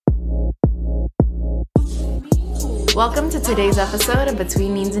Welcome to today's episode of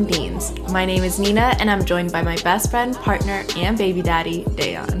Between Neens and Deans. My name is Nina, and I'm joined by my best friend, partner, and baby daddy,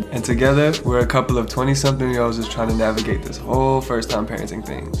 Dayon. And together, we're a couple of 20-something-year-olds just trying to navigate this whole first-time parenting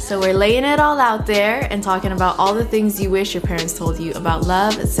thing. So we're laying it all out there and talking about all the things you wish your parents told you about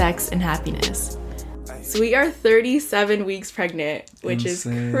love, sex, and happiness. So we are 37 weeks pregnant, which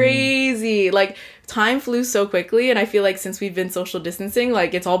Insane. is crazy. Like, time flew so quickly, and I feel like since we've been social distancing,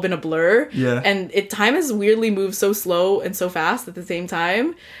 like, it's all been a blur. Yeah. And time has weirdly moved so slow and so fast at the same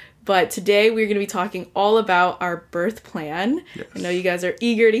time. But today we're going to be talking all about our birth plan. Yes. I know you guys are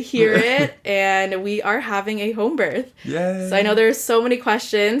eager to hear it, and we are having a home birth. Yay. So I know there's so many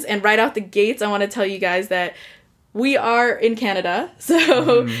questions, and right out the gates, I want to tell you guys that we are in Canada,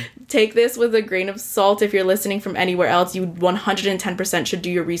 so take this with a grain of salt. If you're listening from anywhere else, you 110% should do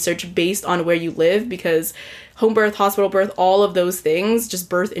your research based on where you live, because home birth, hospital birth, all of those things, just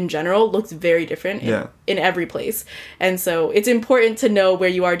birth in general, looks very different in every place. And so it's important to know where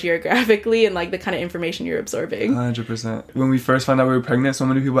you are geographically and like the kind of information you're absorbing. 100%. When we first found out we were pregnant, so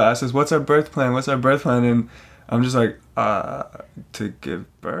many people asked us, what's our birth plan? And I'm just like, to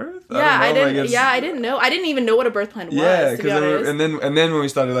give birth? I didn't know. I didn't even know what a birth plan was, to be honest. And then when we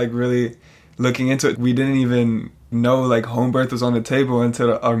started like really looking into it, we didn't even know like home birth was on the table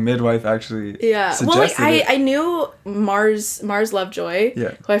until our midwife actually suggested it. I knew Mars Lovejoy,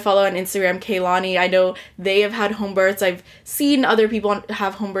 who I follow on Instagram, Kaylani. I know they have had home births. I've seen other people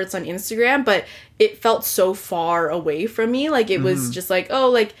have home births on Instagram, but it felt so far away from me. Like, it was just like, oh,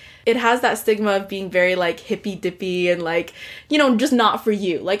 like, it has that stigma of being very, like, hippy-dippy and, like, you know, just not for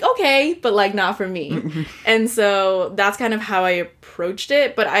you. Like, okay, but, like, not for me. And so that's kind of how I approached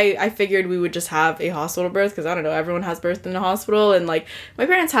it. But I figured we would just have a hospital birth because, I don't know, everyone has birth in a hospital. And, like, my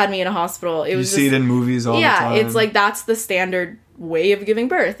parents had me in a hospital. You see it in movies all the time. Yeah, it's, like, that's the standard way of giving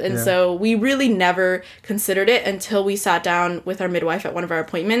birth. And so we really never considered it until we sat down with our midwife at one of our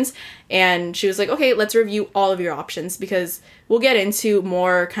appointments, and she was like, okay, let's review all of your options, because we'll get into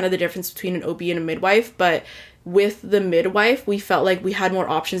more kind of the difference between an OB and a midwife, but with the midwife, we felt like we had more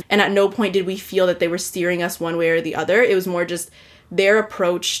options, and at no point did we feel that they were steering us one way or the other. It was more just their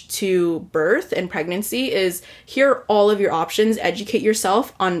approach to birth and pregnancy is, here are all of your options, educate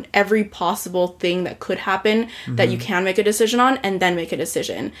yourself on every possible thing that could happen that you can make a decision on, and then make a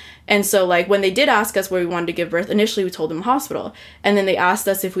decision. And so, like, when they did ask us where we wanted to give birth, initially we told them hospital, and then they asked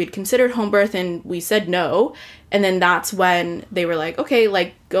us if we'd considered home birth, and we said no. And then that's when they were like, okay,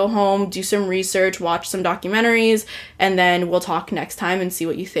 like, go home, do some research, watch some documentaries, and then we'll talk next time and see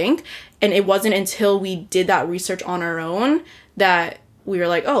what you think. And it wasn't until we did that research on our own that we were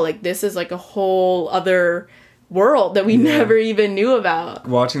like, oh, like, this is like a whole other world that we never even knew about.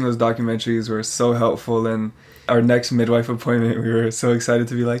 Watching those documentaries were so helpful, and our next midwife appointment, we were so excited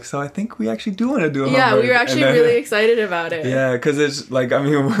to be like, so I think we actually do want to do a home birth. We were actually really excited about it. Yeah, because it's like, I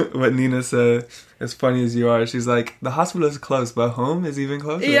mean, what Nina said, as funny as you are, she's like, the hospital is close, but home is even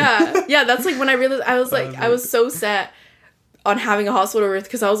closer. Yeah, that's like when I realized, I was like, I was so set on having a hospital birth,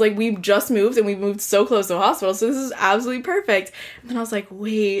 because I was like, we just moved and we moved so close to a hospital, so this is absolutely perfect. And then I was like,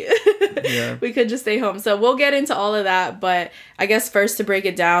 wait, we could just stay home. So we'll get into all of that, but I guess first, to break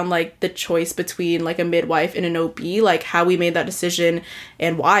it down, like, the choice between like a midwife and an OB, like how we made that decision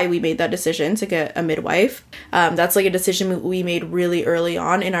and why we made that decision to get a midwife. That's like a decision we made really early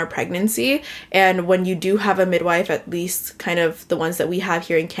on in our pregnancy. And when you do have a midwife, at least kind of the ones that we have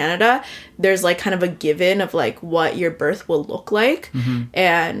here in Canada, there's like kind of a given of like what your birth will look like.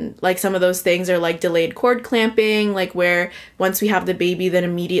 And like some of those things are like delayed cord clamping, like where once we have the baby, then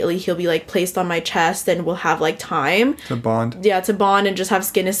immediately he'll be like placed on my chest and we'll have like time to bond. Yeah, to bond and just have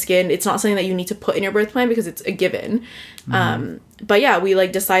skin to skin. It's not something that you need to put in your birth plan because it's a given. But yeah, we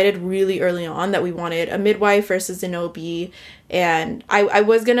like decided really early on that we wanted a midwife versus an OB, and I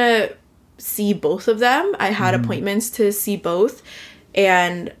was gonna see both of them. I had appointments to see both,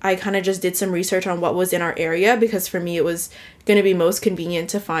 and I kind of just did some research on what was in our area, because for me it was going to be most convenient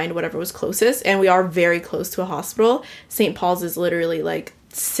to find whatever was closest, and we are very close to a hospital. St. Paul's is literally like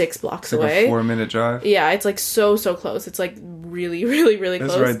 6 blocks away. A 4-minute drive. Yeah, it's like so close. It's like really, really, really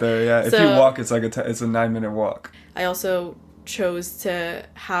close. It's right there, yeah. If you walk, it's like it's a 9-minute walk. I also chose to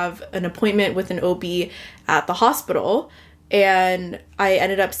have an appointment with an OB at the hospital, and I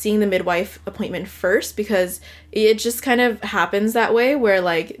ended up seeing the midwife appointment first because it just kind of happens that way, where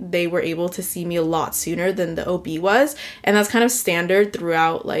like they were able to see me a lot sooner than the OB was, and that's kind of standard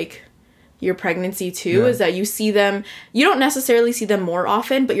throughout like your pregnancy too, is that you don't necessarily see them more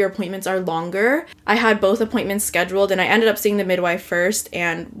often, but your appointments are longer. I had both appointments scheduled, and I ended up seeing the midwife first,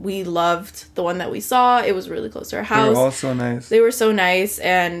 and we loved the one that we saw. It was really close to our house. They were all so nice. They were so nice,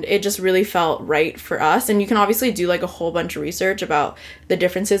 and it just really felt right for us. And you can obviously do like a whole bunch of research about the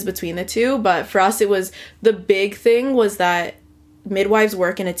differences between the two, but for us, the big thing was that midwives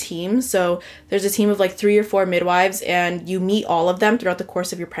work in a team. So there's a team of like 3 or 4 midwives, and you meet all of them throughout the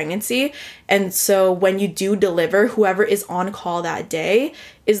course of your pregnancy. And so when you do deliver, whoever is on call that day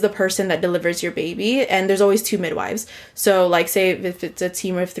is the person that delivers your baby. And there's always 2 midwives. So like say if it's a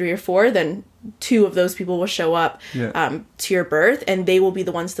team of 3 or 4, then 2 of those people will show up to your birth, and they will be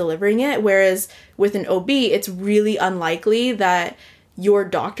the ones delivering it. Whereas with an OB, it's really unlikely that your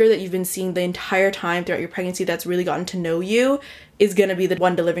doctor that you've been seeing the entire time throughout your pregnancy, that's really gotten to know you, is going to be the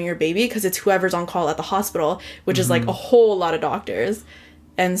one delivering your baby, because it's whoever's on call at the hospital, which is like a whole lot of doctors.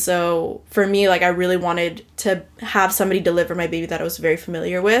 And so for me, like I really wanted to have somebody deliver my baby that I was very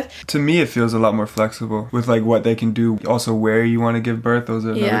familiar with. To me, it feels a lot more flexible with like what they can do. Also where you want to give birth. Those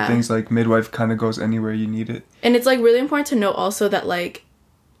are other things. Like midwife kind of goes anywhere you need it. And it's like really important to note also that like,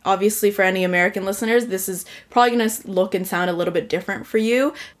 obviously for any American listeners, this is probably going to look and sound a little bit different for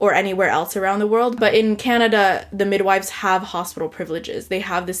you or anywhere else around the world. But in Canada, the midwives have hospital privileges. They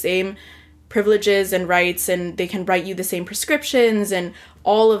have the same privileges and rights, and they can write you the same prescriptions and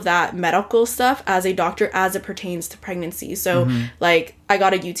all of that medical stuff as a doctor as it pertains to pregnancy. So like I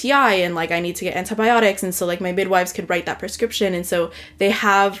got a UTI and like I need to get antibiotics, and so like my midwives could write that prescription, and so they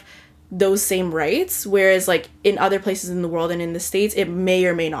have those same rights, whereas like in other places in the world and in the States, it may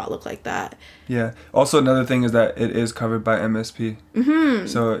or may not look like that. Yeah. Also, another thing is that it is covered by MSP.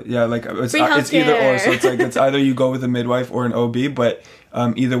 So yeah, like it's either or. So it's like it's either you go with a midwife or an OB, but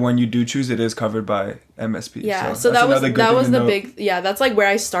either one you do choose, it is covered by MSP. Yeah. So that was the big. Yeah, that's like where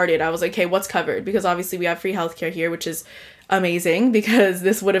I started. I was like, okay, what's covered? Because obviously we have free healthcare here, which is amazing, because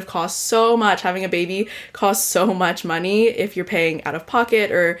this would have cost so much. Having a baby costs so much money if you're paying out of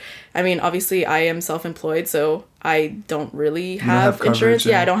pocket, or I mean, obviously I am self-employed, so I don't really have insurance.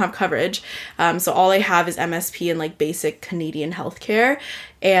 Yeah, I don't have coverage. So all I have is MSP and like basic Canadian healthcare,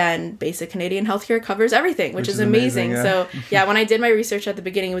 and basic Canadian healthcare covers everything, which is amazing. Yeah. So yeah, when I did my research at the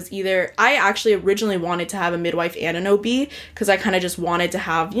beginning, it was either, I actually originally wanted to have a midwife and an OB, because I kind of just wanted to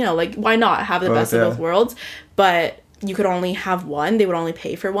have, you know, like why not have the best of both worlds, but you could only have one. They would only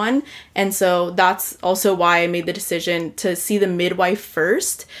pay for one. And so that's also why I made the decision to see the midwife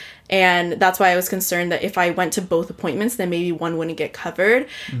first. And that's why I was concerned that if I went to both appointments, then maybe one wouldn't get covered.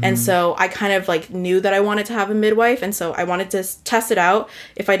 And so I kind of like knew that I wanted to have a midwife. And so I wanted to test it out.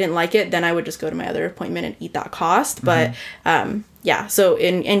 If I didn't like it, then I would just go to my other appointment and eat that cost. But yeah, so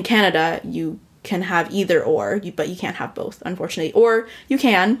in Canada, you can have either or, but you can't have both, unfortunately. Or you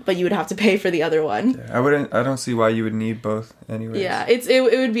can, but you would have to pay for the other one. Yeah, I don't see why you would need both anyways. Yeah, it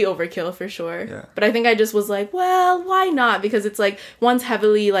would be overkill for sure. Yeah. But I think I just was like, well, why not? Because it's like one's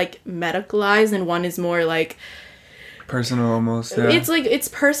heavily like medicalized and one is more like personal almost. Yeah. It's like it's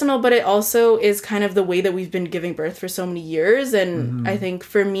personal, but it also is kind of the way that we've been giving birth for so many years. And I think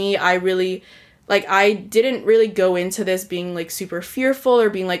for me, I didn't really go into this being like super fearful or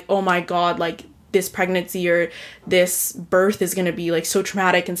being like, oh my God, like this pregnancy or this birth is going to be like so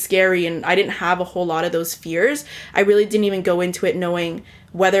traumatic and scary. And I didn't have a whole lot of those fears. I really didn't even go into it knowing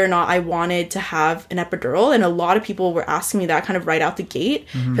whether or not I wanted to have an epidural. And a lot of people were asking me that kind of right out the gate,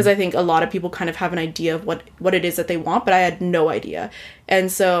 because I think a lot of people kind of have an idea of what it is that they want, but I had no idea.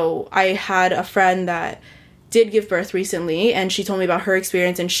 And so I had a friend that did give birth recently, and she told me about her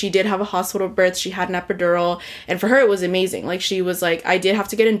experience, and she did have a hospital birth. She had an epidural, and for her it was amazing. Like she was like, I did have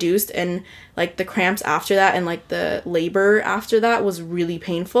to get induced, and like the cramps after that and like the labor after that was really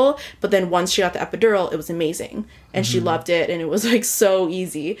painful, but then once she got the epidural, it was amazing, and she loved it, and it was like so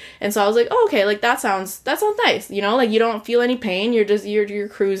easy. And so I was like, oh, okay, like that sounds nice, you know, like you don't feel any pain, you're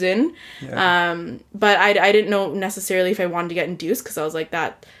cruising. But I didn't know necessarily if I wanted to get induced, because I was like,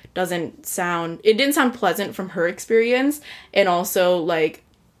 that didn't sound pleasant from her experience. And also like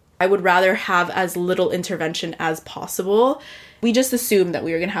I would rather have as little intervention as possible. We just assumed that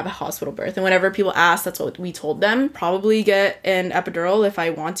we were going to have a hospital birth, and whenever people asked, that's what we told them. Probably get an epidural if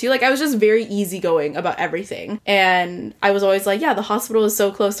I want to. Like I was just very easygoing about everything, and I was always like, yeah, the hospital is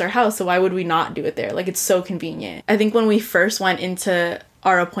so close to our house, so why would we not do it there? Like it's so convenient. I think when we first went into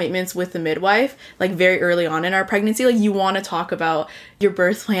our appointments with the midwife, like very early on in our pregnancy, like you want to talk about your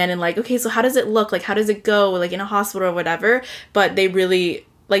birth plan and like, okay, so how does it look? Like how does it go? Like in a hospital or whatever. But they really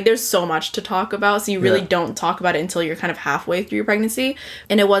like there's so much to talk about, so you really don't talk about it until you're kind of halfway through your pregnancy.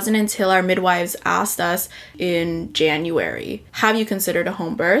 And it wasn't until our midwives asked us in January, have you considered a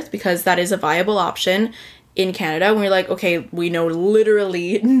home birth, because that is a viable option in Canada. And we were like, okay, we know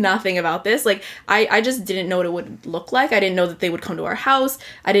literally nothing about this. Like I just didn't know what it would look like. I didn't know that they would come to our house.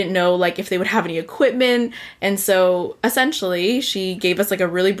 I didn't know like if they would have any equipment. And so essentially she gave us like a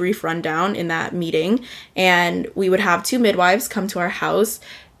really brief rundown in that meeting, and we would have 2 midwives come to our house,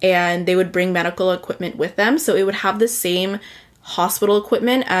 and they would bring medical equipment with them. So it would have the same hospital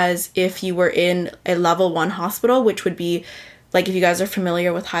equipment as if you were in a level 1 hospital, which would be like, if you guys are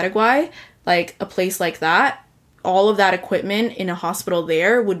familiar with Haida Gwaii, like a place like that, all of that equipment in a hospital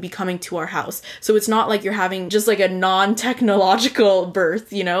there would be coming to our house. So it's not like you're having just like a non-technological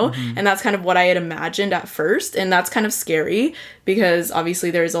birth, you know? Mm-hmm. And that's kind of what I had imagined at first. And that's kind of scary, because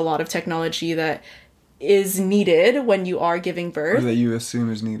obviously there's a lot of technology that is needed when you are giving birth. Or that you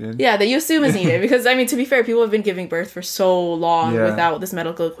assume is needed. Yeah, that you assume is needed. Because, I mean, to be fair, people have been giving birth for so long without this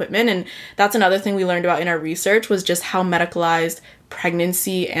medical equipment. And that's another thing we learned about in our research, was just how medicalized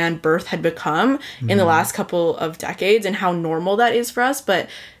pregnancy and birth had become in the last couple of decades, and how normal that is for us. But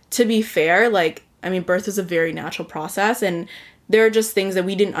to be fair, like, I mean, birth is a very natural process, and there are just things that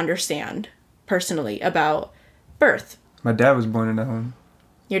we didn't understand personally about birth. My dad was born in a home.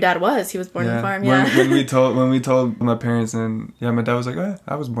 Your dad was. He was born in a farm, When we told my parents, and my dad was like, oh,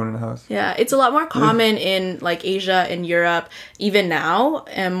 I was born in a house. Yeah, it's a lot more common in like Asia and Europe even now,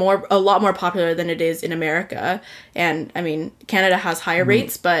 and a lot more popular than it is in America. And I mean, Canada has higher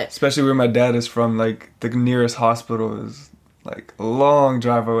rates, but especially where my dad is from, like the nearest hospital is like a long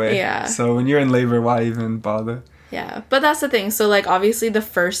drive away. Yeah. So when you're in labor, why even bother? Yeah, but that's the thing. So, like, obviously the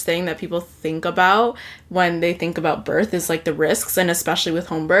first thing that people think about when they think about birth is, like, the risks, and especially with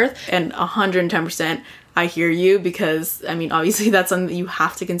home birth. And 110%, I hear you, because, I mean, obviously that's something that you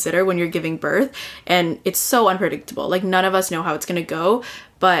have to consider when you're giving birth. And it's so unpredictable. Like, none of us know how it's going to go.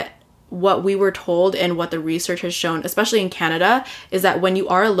 But what we were told and what the research has shown, especially in Canada, is that when you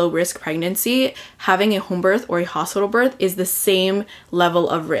are a low-risk pregnancy, having a home birth or a hospital birth is the same level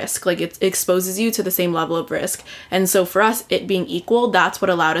of risk. Like, it exposes you to the same level of risk. And so for us, it being equal, that's what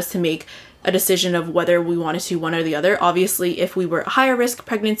allowed us to make a decision of whether we wanted to one or the other. Obviously, if we were a higher risk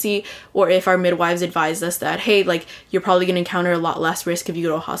pregnancy, or if our midwives advised us that, hey, like, you're probably going to encounter a lot less risk if you go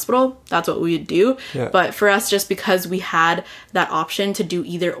to a hospital, that's what we would do. Yeah. But for us, just because we had that option to do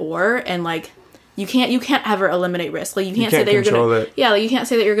either or, and like, you can't ever eliminate risk. Like, you can't say that you're gonna you can't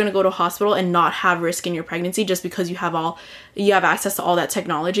say that you're gonna go to a hospital and not have risk in your pregnancy just because you have access to all that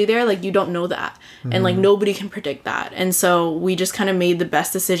technology there. Like, you don't know that. And like, nobody can predict that. And so we just kind of made the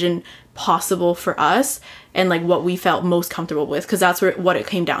best decision possible for us, and like what we felt most comfortable with, because that's what it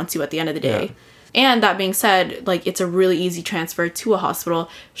came down to at the end of the day. Yeah. And that being said, like, it's a really easy transfer to a hospital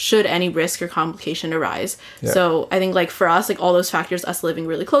should any risk or complication arise. Yeah. So I think, like, for us, like, all those factors, us living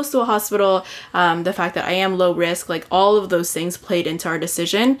really close to a hospital, the fact that I am low risk, like, all of those things played into our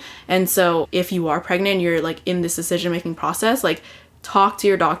decision. And so if you are pregnant, you're like in this decision-making process, like, talk to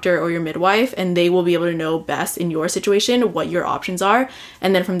your doctor or your midwife, and they will be able to know best in your situation what your options are,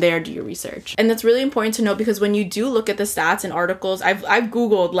 and then from there do your research. And that's really important to know, because when you do look at the stats and articles, I've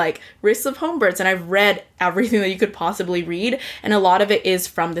googled like risks of home births, and I've read everything that you could possibly read, and a lot of it is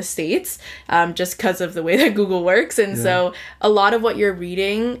from the States, just because of the way that Google works. And so a lot of what you're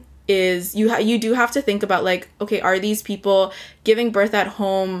reading is you do have to think about, like, okay, are these people giving birth at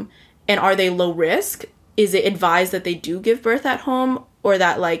home, and are they low risk? Is it advised that they do give birth at home, or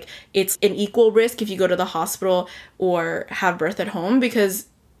that like it's an equal risk if you go to the hospital or have birth at home? Because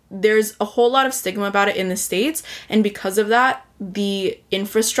there's a whole lot of stigma about it in the States, and because of that, the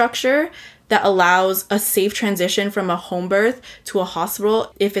infrastructure that allows a safe transition from a home birth to a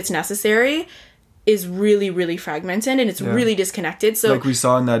hospital, if it's necessary, is really, really fragmented, and it's really disconnected. So, like we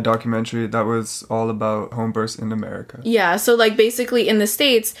saw in that documentary, that was all about home births in America. Yeah, so like basically in the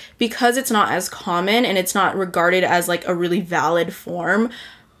States, because it's not as common and it's not regarded as like a really valid form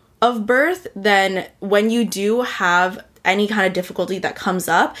of birth, then when you do have any kind of difficulty that comes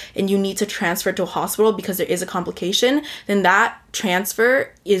up and you need to transfer to a hospital because there is a complication, then that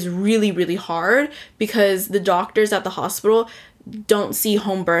transfer is really, really hard, because the doctors at the hospital don't see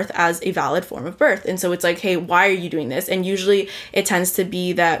home birth as a valid form of birth. And so it's like, hey, why are you doing this? And usually it tends to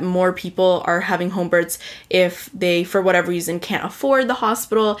be that more people are having home births if they, for whatever reason, can't afford the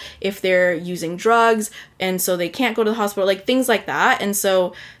hospital, if they're using drugs, and so they can't go to the hospital, like things like that. And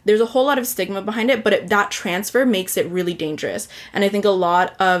so there's a whole lot of stigma behind it, but that transfer makes it really dangerous. And I think a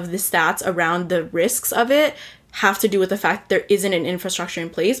lot of the stats around the risks of it have to do with the fact there isn't an infrastructure in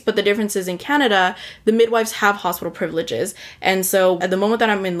place. But the difference is in Canada, the midwives have hospital privileges. And so at the moment that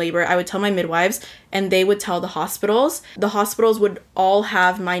I'm in labor, I would tell my midwives and they would tell the hospitals. The hospitals would all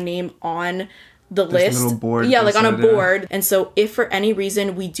have my name on the list. Little board. Yeah, like on a board. And so if for any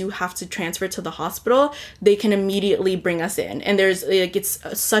reason we do have to transfer to the hospital, they can immediately bring us in. And there's like, it's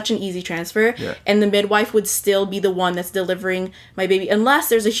such an easy transfer. Yeah. And the midwife would still be the one that's delivering my baby, unless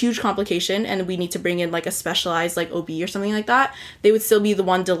there's a huge complication and we need to bring in like a specialized like OB or something like that. They would still be the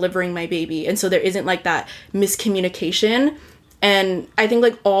one delivering my baby. And so there isn't like that miscommunication. And I think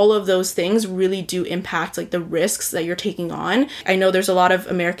like all of those things really do impact like the risks that you're taking on. I know there's a lot of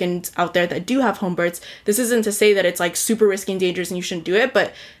Americans out there that do have home births. This isn't to say that it's like super risky and dangerous and you shouldn't do it,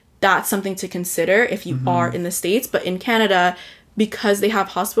 but that's something to consider if you are in the States. But in Canada, because they have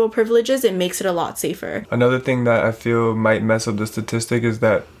hospital privileges, it makes it a lot safer. Another thing that I feel might mess up the statistic is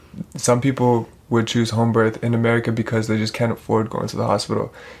that some people would choose home birth in America because they just can't afford going to the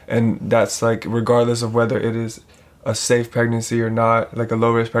hospital. And that's like regardless of whether it is a safe pregnancy or not, like a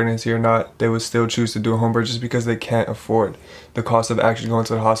low risk pregnancy or not, they would still choose to do a home birth just because they can't afford the cost of actually going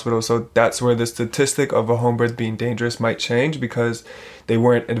to the hospital. So that's where the statistic of a home birth being dangerous might change, because they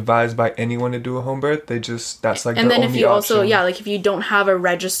weren't advised by anyone to do a home birth. They just, that's like, and their then if you option. Also, yeah, like if you don't have a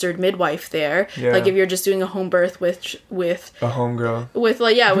registered midwife there, like if you're just doing a home birth with a homegirl, with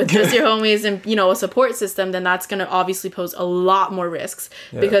like, yeah, with just your homies and, you know, a support system, then that's going to obviously pose a lot more risks,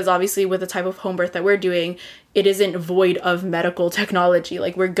 because obviously with the type of home birth that we're doing, it isn't void of medical technology.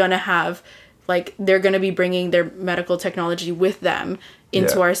 Like we're going to have, like, they're going to be bringing their medical technology with them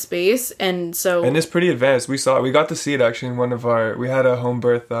into our space. And so, and it's pretty advanced. We got to see it actually in one of our, we had a home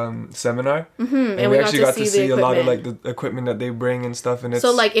birth seminar, and we actually got to see a lot of like the equipment that they bring and stuff. And it's,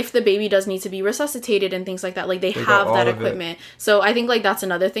 so like if the baby does need to be resuscitated and things like that, like they have that equipment. So I think like that's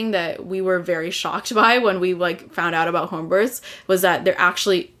another thing that we were very shocked by when we like found out about home births, was that there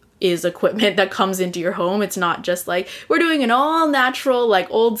actually is equipment that comes into your home. It's not just like we're doing an all natural, like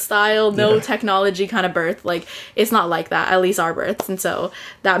old style, no technology kind of birth. Like it's not like that, at least our births. And so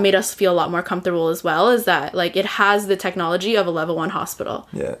that made us feel a lot more comfortable as well, is that like it has the technology of a level 1 hospital.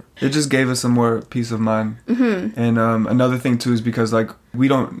 Yeah, it just gave us some more peace of mind. And another thing too is because like we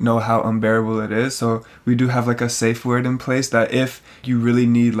don't know how unbearable it is, so we do have like a safe word in place that if you really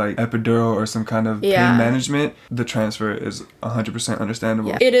need like epidural or some kind of pain management, the transfer is 100%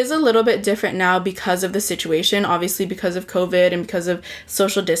 understandable. It is a little bit different now because of the situation, obviously because of COVID and because of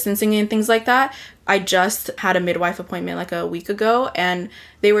social distancing and things like that. I just had a midwife appointment like a week ago, and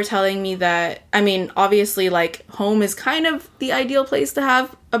they were telling me that, I mean, obviously like home is kind of the ideal place to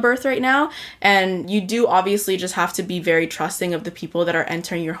have a birth right now, and you do obviously just have to be very trusting of the people that are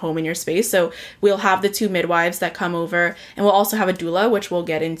entering your home and your space. So we'll have the 2 midwives that come over, and we'll also have a doula, which we'll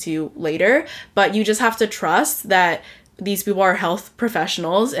get into later, but you just have to trust that these people are health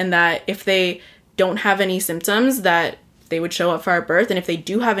professionals, and that if they don't have any symptoms, that they would show up for our birth, and if they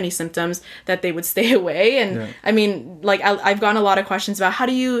do have any symptoms, that they would stay away. And I mean, like I've gotten a lot of questions about how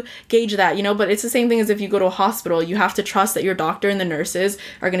do you gauge that, you know, but it's the same thing as if you go to a hospital. You have to trust that your doctor and the nurses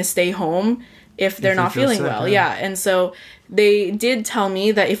are going to stay home if they're not feeling sick, well. And so they did tell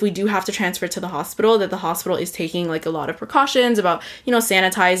me that if we do have to transfer to the hospital, that the hospital is taking like a lot of precautions about, you know,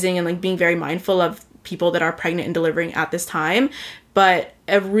 sanitizing and like being very mindful of people that are pregnant and delivering at this time. But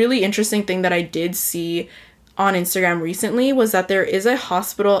a really interesting thing that I did see on Instagram recently was that there is a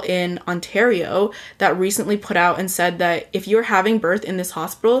hospital in Ontario that recently put out and said that if you're having birth in this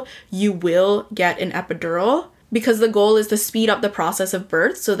hospital, you will get an epidural, because the goal is to speed up the process of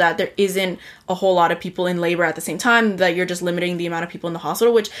birth so that there isn't a whole lot of people in labor at the same time, that you're just limiting the amount of people in the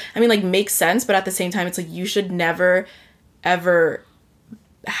hospital, which I mean like makes sense, but at the same time it's like you should never ever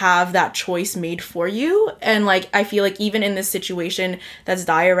have that choice made for you. And like I feel like even in this situation that's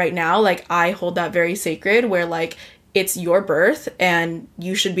dire right now, like I hold that very sacred, where like it's your birth and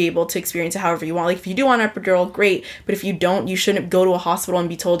you should be able to experience it however you want. Like if you do want an epidural, great, but if you don't, you shouldn't go to a hospital and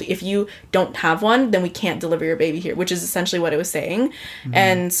be told if you don't have one, then we can't deliver your baby here, which is essentially what it was saying.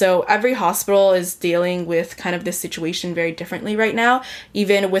 And so every hospital is dealing with kind of this situation very differently right now.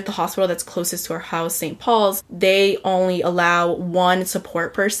 Even with the hospital that's closest to our house, St. Paul's, they only allow 1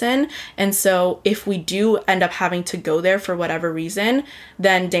 support person. And so if we do end up having to go there for whatever reason,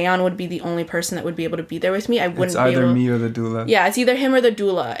 then Dayan would be the only person that would be able to be there with me. I wouldn't be able. Me or the doula. Yeah, it's either him or the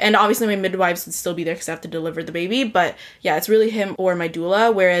doula. And obviously my midwives would still be there because I have to deliver the baby. But yeah, it's really him or my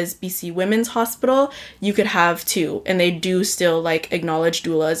doula. Whereas BC Women's Hospital, you could have 2. And they do still like acknowledge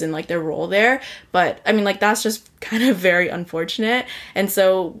doulas in like their role there. But I mean like that's just kind of very unfortunate. And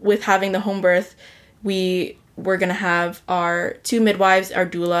so with having the home birth, we we're going to have our 2 midwives, our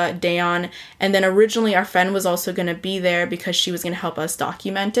doula, Dayon, and then originally our friend was also going to be there because she was going to help us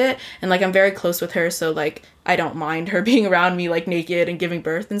document it. And, like, I'm very close with her, so, like, I don't mind her being around me, like, naked and giving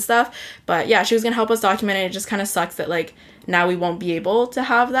birth and stuff. But, yeah, she was going to help us document it. It just kind of sucks that, like, now we won't be able to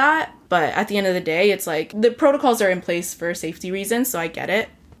have that. But at the end of the day, it's, like, the protocols are in place for safety reasons, so I get it.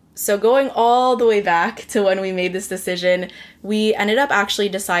 So going all the way back to when we made this decision, we ended up actually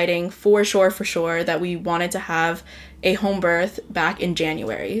deciding for sure that we wanted to have a home birth back in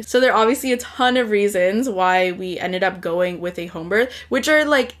January. So there are obviously a ton of reasons why we ended up going with a home birth, which are,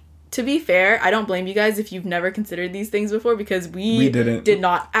 like, to be fair, I don't blame you guys if you've never considered these things before, because we did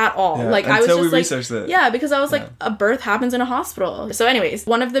not at all. Yeah, like, I was just like, researched it. Yeah, because I was like, a birth happens in a hospital. So anyways,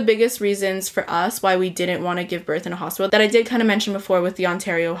 one of the biggest reasons for us why we didn't want to give birth in a hospital, that I did kind of mention before with the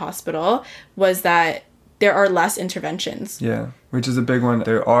Ontario hospital, was that there are less interventions. Yeah, which is a big one.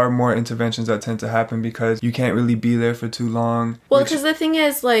 There are more interventions that tend to happen because you can't really be there for too long. Well, because the thing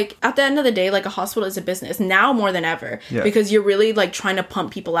is, like, at the end of the day, like, a hospital is a business now more than ever. Yeah. Because you're really, like, trying to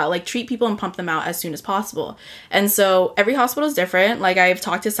pump people out, like, treat people and pump them out as soon as possible. And so every hospital is different. Like, I've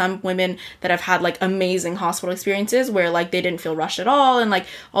talked to some women that have had, like, amazing hospital experiences where, like, they didn't feel rushed at all and, like,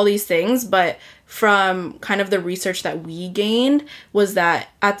 all these things. But from kind of the research that we gained was that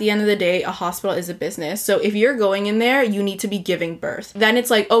at the end of the day, a hospital is a business. So if you're going in there, you need to be giving birth. Then it's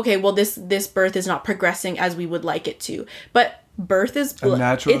like, okay, well, this birth is not progressing as we would like it to. But birth is a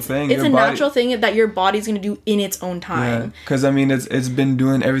natural thing. It's a natural thing that your body's going to do in its own time. Yeah, because, I mean, it's been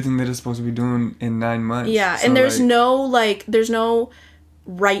doing everything that it's supposed to be doing in 9 months. Yeah, so, and there's no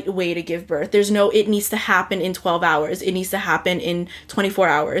right way to give birth. There's no, it needs to happen in 12 hours. It needs to happen in 24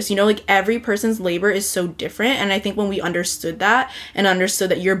 hours. You know, like, every person's labor is so different. And I think when we understood that and understood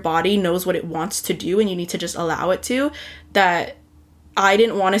that your body knows what it wants to do and you need to just allow it to, that I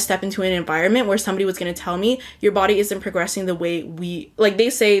didn't want to step into an environment where somebody was going to tell me your body isn't progressing the way we, like, they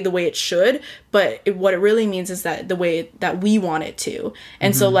say the way it should, but what it really means is that the way that we want it to.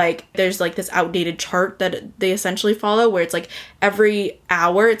 And so, like, there's, like, this outdated chart that they essentially follow where it's like every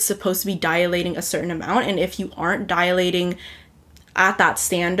hour it's supposed to be dilating a certain amount. And if you aren't dilating at that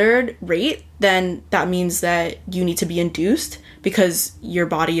standard rate, then that means that you need to be induced because your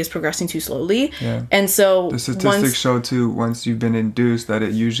body is progressing too slowly. Yeah. And so the statistics show too, once you've been induced, that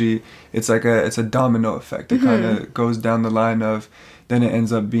it usually, it's a domino effect. It kind of goes down the line of, then it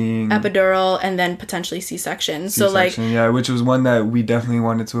ends up being epidural and then potentially C-section. So, like, yeah, which was one that we definitely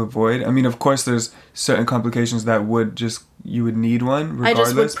wanted to avoid. I mean, of course, there's certain complications that you would need one regardless. I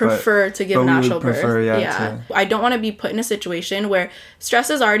just would prefer to give natural birth. I don't want to be put in a situation where stress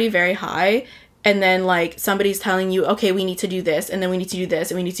is already very high, and then, like, somebody's telling you, okay, we need to do this, and then we need to do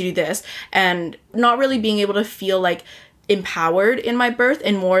this, and we need to do this, and not really being able to feel, like, empowered in my birth,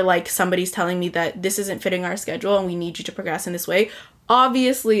 and more like somebody's telling me that this isn't fitting our schedule and we need you to progress in this way.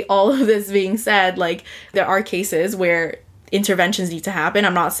 Obviously, all of this being said, like, there are cases where interventions need to happen.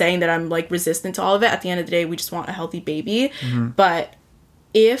 I'm not saying that I'm, like, resistant to all of it. At the end of the day, we just want a healthy baby. But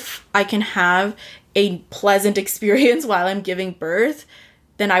if I can have a pleasant experience while I'm giving birth,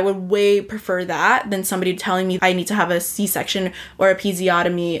 then I would way prefer that than somebody telling me I need to have a C-section or a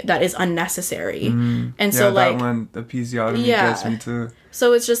episiotomy that is unnecessary. And so, like, that one, the episiotomy gets me too.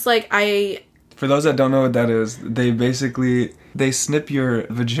 So it's just like, for those that don't know what that is, they snip your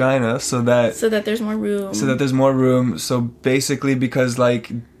vagina so that there's more room. So basically, because,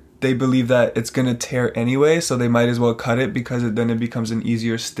 like, they believe that it's gonna tear anyway, so they might as well cut it because then it becomes an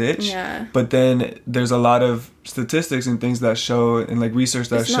easier stitch. Yeah. But then there's a lot of statistics and things that show, and, like, research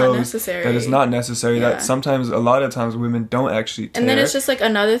that shows that it's not necessary. Yeah. That sometimes, a lot of times, women don't actually tear. And then it's just, like,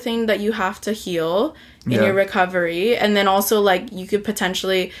 another thing that you have to heal in your recovery. And then also, like, they could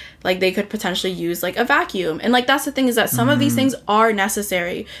potentially use, like, a vacuum. And, like, that's the thing, is that some of these things are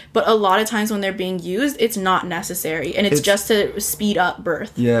necessary, but a lot of times when they're being used, it's not necessary, and it's just to speed up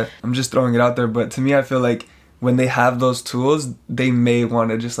birth. Yeah, I'm just throwing it out there, but to me, I feel like when they have those tools, they may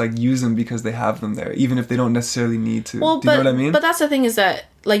want to just, like, use them because they have them there, even if they don't necessarily need to. Well, do you know what I mean? But that's the thing, is that,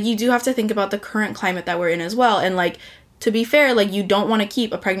 like, you do have to think about the current climate that we're in as well. And, like, to be fair, like, you don't want to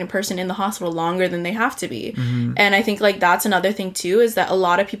keep a pregnant person in the hospital longer than they have to be. And I think, like, that's another thing too, is that a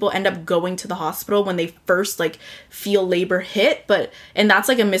lot of people end up going to the hospital when they first, like, feel labor hit. And that's,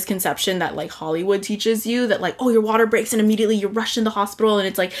 like, a misconception that, like, Hollywood teaches you, that, like, oh, your water breaks and immediately you're rushed in the hospital and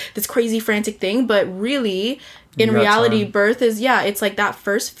it's, like, this crazy frantic thing. But really, in reality, birth is, it's like that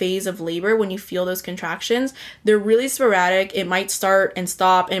first phase of labor when you feel those contractions. They're really sporadic. It might start and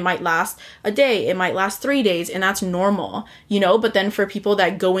stop, and it might last a day. It might last 3 days, and that's normal, you know? But then for people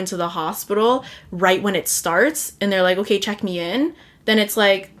that go into the hospital right when it starts and they're like, okay, check me in, then it's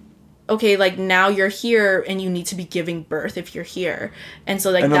like, okay, like now you're here and you need to be giving birth if you're here. And so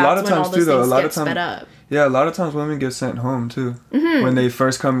like and that's when all those things get sped up. Yeah, a lot of times women get sent home too. When they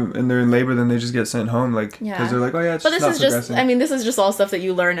first come and they're in labor, then they just get sent home, like, because they're like, oh yeah, it's just not progressing. I mean, this is just all stuff that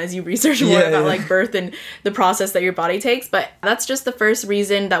you learn as you research more about like birth and the process that your body takes. But that's just the first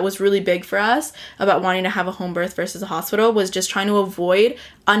reason that was really big for us about wanting to have a home birth versus a hospital, was just trying to avoid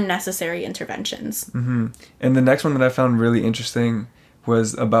unnecessary interventions. And the next one that I found really interesting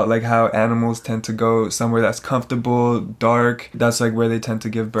was about like how animals tend to go somewhere that's comfortable, dark. That's like where they tend to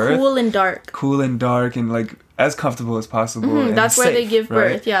give birth. Cool and dark and like as comfortable as possible. And that's where safe, they give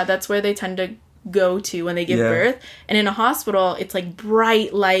birth. Right? Yeah, that's where they tend to go to when they give birth. And in a hospital, it's like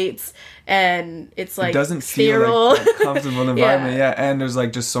bright lights and it's like, it doesn't sterile. Feel like a comfortable environment. And there's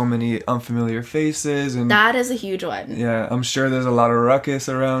like just so many unfamiliar faces, and that is a huge one. I'm sure there's a lot of ruckus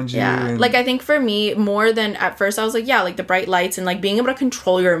around you. And like I think for me, more than at first I was like, like the bright lights and like being able to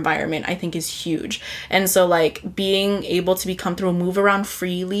control your environment I think is huge. And so like being able to be comfortable, move around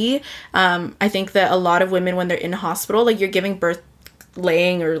freely. I think that a lot of women when they're in a hospital, like you're giving birth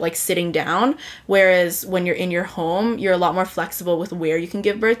laying or like sitting down, whereas when you're in your home you're a lot more flexible with where you can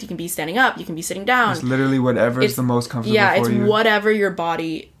give birth. You can be standing up, you can be sitting down. It's literally whatever is the most comfortable for you. It's whatever your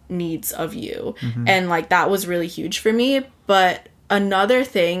body needs of you. And like that was really huge for me. But another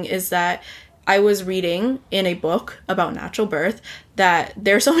thing is that I was reading in a book about natural birth that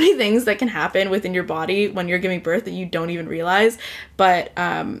there's so many things that can happen within your body when you're giving birth that you don't even realize. But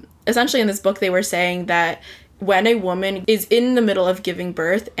essentially in this book they were saying that when a woman is in the middle of giving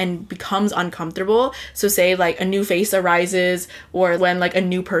birth and becomes uncomfortable, so say like a new face arises, or when like a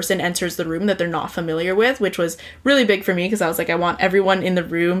new person enters the room that they're not familiar with, which was really big for me because I was like, I want everyone in the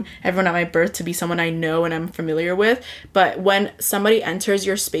room, everyone at my birth to be someone I know and I'm familiar with. But when somebody enters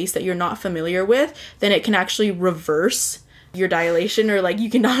your space that you're not familiar with, then it can actually reverse your dilation, or like you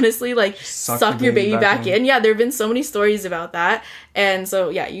can honestly like suck your baby back in. There have been so many stories about that, and so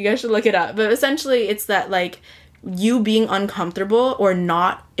you guys should look it up. But essentially it's that like you being uncomfortable or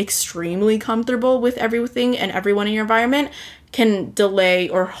not extremely comfortable with everything and everyone in your environment can delay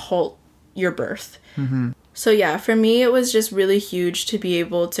or halt your birth. So for me it was just really huge to be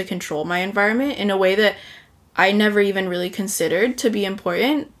able to control my environment in a way that I never even really considered to be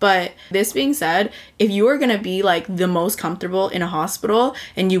important. But this being said, if you are going to be like the most comfortable in a hospital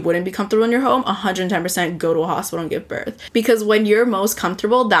and you wouldn't be comfortable in your home, 110% go to a hospital and give birth. Because when you're most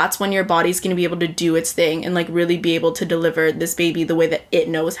comfortable, that's when your body's going to be able to do its thing and like really be able to deliver this baby the way that it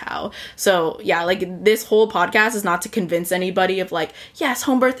knows how. So like this whole podcast is not to convince anybody of like, yes,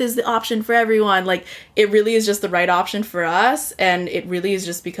 home birth is the option for everyone. Like it really is just the right option for us. And it really is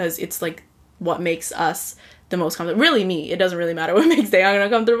just because it's like what makes us the most comfortable. Really me. It doesn't really matter what makes Daeyoung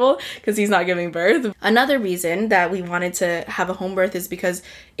uncomfortable because he's not giving birth. Another reason that we wanted to have a home birth is because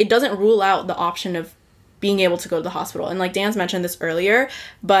it doesn't rule out the option of being able to go to the hospital. And like Dan's mentioned this earlier,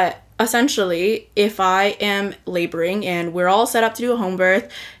 but essentially if I am laboring and we're all set up to do a home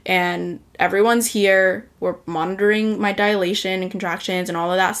birth and everyone's here, we're monitoring my dilation and contractions and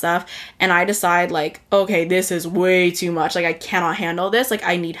all of that stuff, and I decide like, okay, this is way too much, like I cannot handle this, like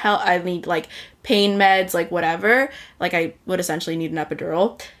I need help, I need like pain meds, like whatever, like I would essentially need an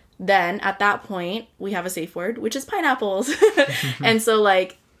epidural, then at that point we have a safe word, which is pineapples. And so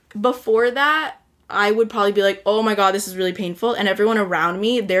like before that I would probably be like, oh my god, this is really painful, and everyone around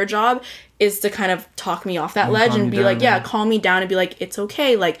me, their job is to kind of talk me off that ledge and be like, calm me down and be like, it's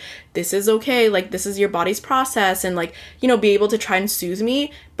okay, like this is okay, like this is your body's process, and like, you know, be able to try and soothe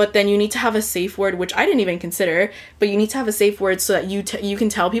me. But then you need to have a safe word, which I didn't even consider, but you need to have a safe word so that you can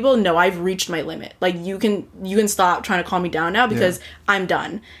tell people, no, I've reached my limit, like you can stop trying to calm me down now because I'm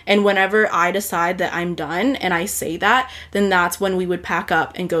done. And whenever I decide that I'm done and I say that, then that's when we would pack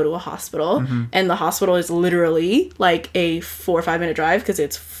up and go to a hospital. And the hospital is literally like a 4 or 5 minute drive because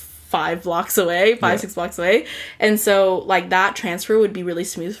it's 5 blocks away, 6 blocks away. And so like that transfer would be really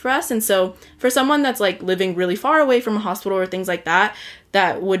smooth for us. And so for someone that's like living really far away from a hospital or things like that,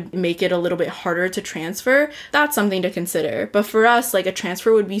 that would make it a little bit harder to transfer. That's something to consider. But for us, like a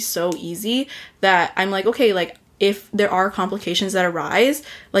transfer would be so easy that I'm like, okay, like if there are complications that arise,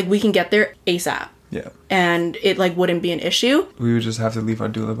 like we can get there ASAP. And it like wouldn't be an issue. We would just have to leave our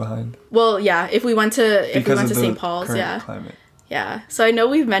doula behind. Well, if we went to St. Paul's, climate. So I know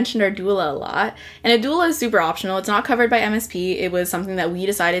we've mentioned our doula a lot, and a doula is super optional. It's not covered by MSP. It was something that we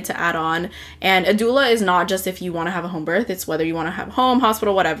decided to add on. And a doula is not just if you want to have a home birth. It's whether you want to have a home,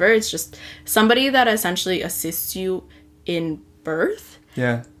 hospital, whatever. It's just somebody that essentially assists you in birth.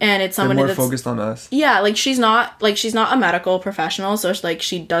 Yeah. And it's somebody that's more focused on us. Yeah, like she's not a medical professional, so like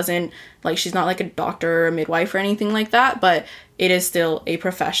she doesn't like she's not like a doctor or a midwife or anything like that, but it is still a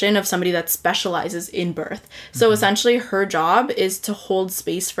profession of somebody that specializes in birth. So essentially her job is to hold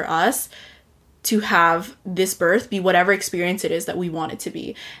space for us to have this birth be whatever experience it is that we want it to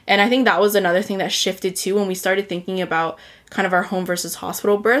be. And I think that was another thing that shifted too when we started thinking about kind of our home versus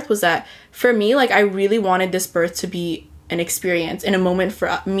hospital birth, was that for me, like I really wanted this birth to be an experience and a moment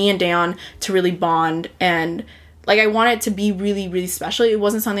for me and Dayon to really bond, and like I want it to be really, really special. It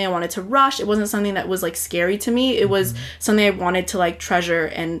wasn't something I wanted to rush. It wasn't something that was like scary to me. It was something I wanted to like treasure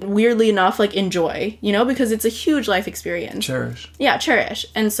and weirdly enough like enjoy, you know, because it's a huge life experience. Cherish. Yeah, cherish.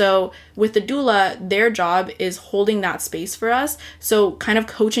 And so with the doula, their job is holding that space for us. So kind of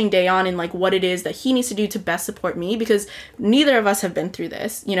coaching Dayon in like what it is that he needs to do to best support me, because neither of us have been through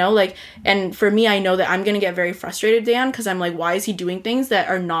this, you know, like, and for me, I know that I'm going to get very frustrated, Dayon, because I'm like, why is he doing things that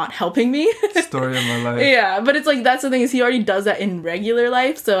are not helping me? Story of my life. Yeah, but it's like, that's the thing, is he already does that in regular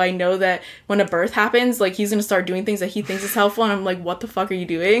life. So I know that when a birth happens, like he's going to start doing things that he thinks is helpful. And I'm like, what the fuck are you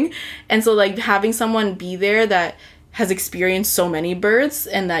doing? And so like having someone be there that has experienced so many births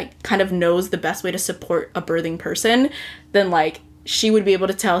and that kind of knows the best way to support a birthing person, then like she would be able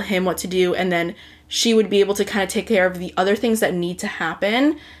to tell him what to do, and then she would be able to kind of take care of the other things that need to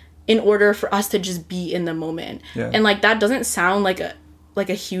happen in order for us to just be in the moment. Yeah. And like that doesn't sound like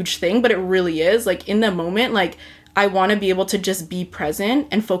a huge thing, but it really is. Like in the moment, like I want to be able to just be present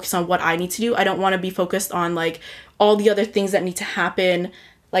and focus on what I need to do. I don't want to be focused on like all the other things that need to happen,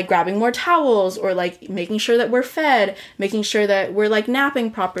 like grabbing more towels or like making sure that we're fed, making sure that we're like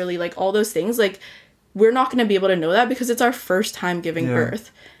napping properly, like all those things. Like we're not going to be able to know that because it's our first time giving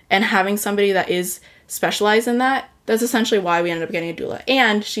birth. And having somebody that is specialized in that, that's essentially why we ended up getting a doula.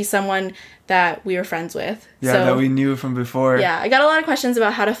 And she's someone that we were friends with. Yeah, so, that we knew from before. Yeah, I got a lot of questions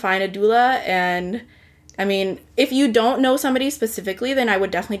about how to find a doula, and I mean, if you don't know somebody specifically, then I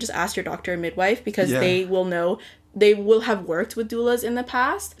would definitely just ask your doctor or midwife, because they will know. They will have worked with doulas in the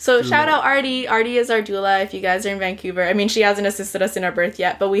past. So shout out Artie. Artie is our doula if you guys are in Vancouver. I mean, she hasn't assisted us in our birth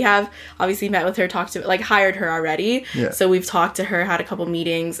yet, but we have obviously met with her, hired her already. Yeah. So we've talked to her, had a couple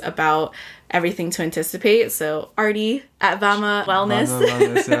meetings about everything to anticipate. So Artie at Vama Wellness. Vama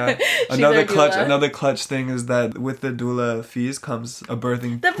Wellness, yeah. Another clutch thing is that with the doula fees comes a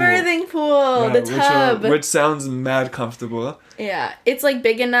birthing pool. The birthing pool, the tub. Which sounds mad comfortable. Yeah, it's like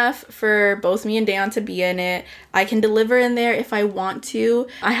big enough for both me and Dayon to be in it. I can deliver in there if I want to.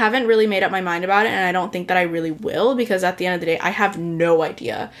 I haven't really made up my mind about it, and I don't think that I really will, because at the end of the day, I have no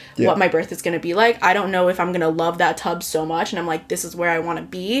idea what my birth is going to be like. I don't know if I'm going to love that tub so much and I'm like, this is where I want to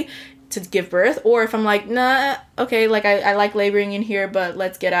be to give birth, or if I'm like, nah, okay, like I like laboring in here, but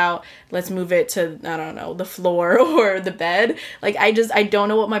let's get out, let's move it to, I don't know, the floor or the bed. Like I don't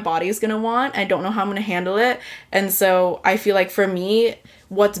know what my body is gonna want. I don't know how I'm gonna handle it. And so I feel like for me,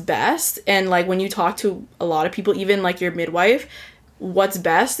 what's best, and like when you talk to a lot of people, even like your midwife, what's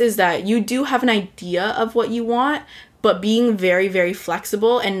best is that you do have an idea of what you want, but being very, very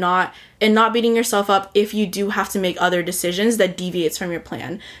flexible and not beating yourself up if you do have to make other decisions that deviates from your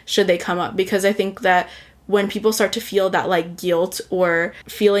plan, should they come up. Because I think that when people start to feel that like guilt or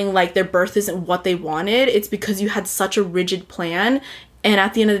feeling like their birth isn't what they wanted, it's because you had such a rigid plan. And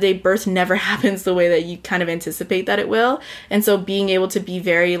at the end of the day, birth never happens the way that you kind of anticipate that it will. And so being able to be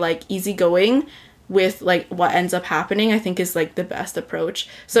very like easygoing with like what ends up happening, I think is like the best approach.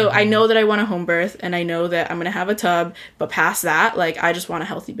 So I know that I want a home birth, and I know that I'm gonna have a tub, but past that, like I just want a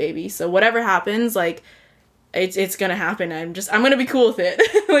healthy baby. So whatever happens, like it's gonna happen. I'm gonna be cool with it.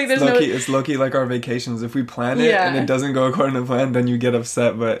 Like there's it's low-key like our vacations. If we plan it and it doesn't go according to plan, then you get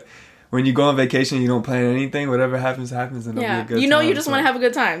upset. But when you go on vacation, you don't plan anything. Whatever happens, and it'll be a good time. You know, you just want to have a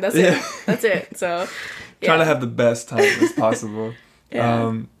good time. That's it. That's it. So trying to have the best time as possible.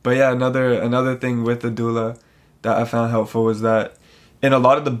 But yeah, another thing with the doula that I found helpful was that in a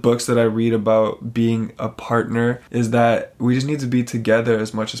lot of the books that I read about being a partner is that we just need to be together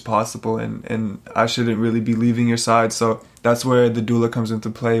as much as possible, and I shouldn't really be leaving your side. So that's where the doula comes into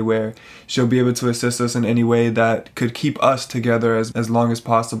play, where she'll be able to assist us in any way that could keep us together as long as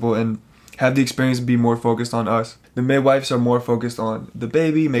possible and have the experience be more focused on us. The midwives are more focused on the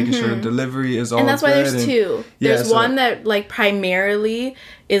baby, making sure the delivery is all good. And that's why there's two. There's one that like primarily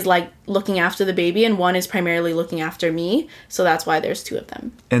is like looking after the baby, and one is primarily looking after me. So that's why there's two of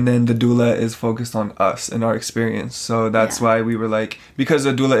them. And then the doula is focused on us and our experience. So that's why we were like, because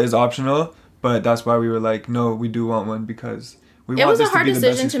the doula is optional, but that's why we were like, no, we do want one, because it was a hard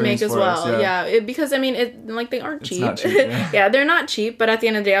decision to make as well. Because I mean, they aren't cheap. It's not cheap, yeah. They're not cheap. But at the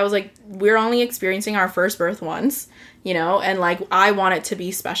end of the day, I was like, we're only experiencing our first birth once, and like I want it to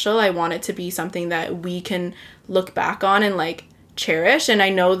be special. I want it to be something that we can look back on and like cherish. And I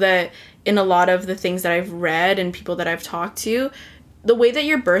know that in a lot of the things that I've read and people that I've talked to, the way that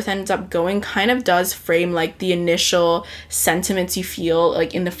your birth ends up going kind of does frame like the initial sentiments you feel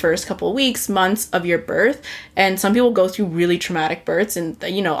like in the first couple weeks, months of your birth. And some people go through really traumatic births, and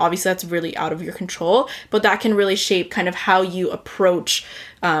obviously that's really out of your control, but that can really shape kind of how you approach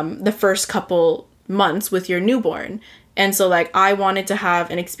the first couple months with your newborn. And so like I wanted to have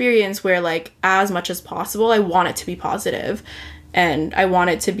an experience where like as much as possible I want it to be positive, and I want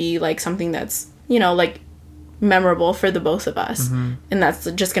it to be like something that's like memorable for the both of us. And that's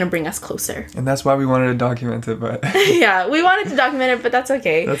just gonna bring us closer. And that's why we wanted to document it, but yeah, we wanted to document it, but that's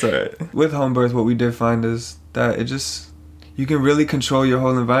okay. That's all right. With home birth, what we did find is that you can really control your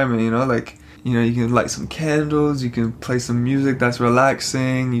whole environment. You can light some candles, you can play some music that's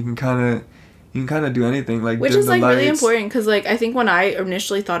relaxing, you can kind of do anything, like which is like really important, because like I think when I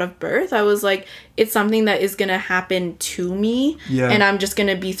initially thought of birth, I was like, it's something that is gonna happen to me, and I'm just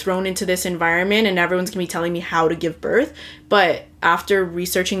gonna be thrown into this environment and everyone's gonna be telling me how to give birth. But after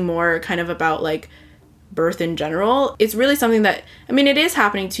researching more kind of about like birth in general, it's really something that, I mean, it is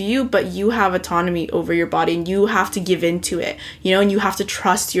happening to you, but you have autonomy over your body and you have to give into it, and you have to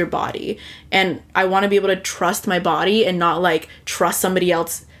trust your body. And I want to be able to trust my body and not like trust somebody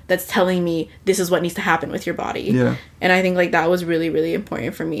else that's telling me this is what needs to happen with your body. Yeah. And I think like that was really, really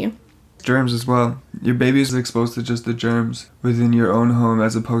important for me. Germs as well. Your baby is exposed to just the germs within your own home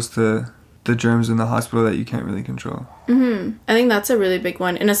as opposed to the germs in the hospital that you can't really control. I think that's a really big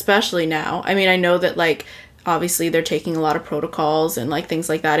one. And especially now. I mean, I know that like obviously they're taking a lot of protocols and like things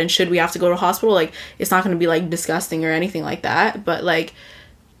like that. And should we have to go to hospital, like it's not going to be like disgusting or anything like that. But like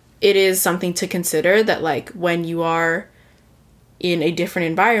it is something to consider that like when you are in a different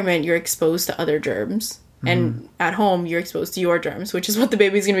environment, you're exposed to other germs. And at home, you're exposed to your germs, which is what the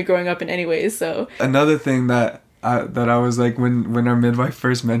baby's going to be growing up in anyways, so. Another thing that I was like, when our midwife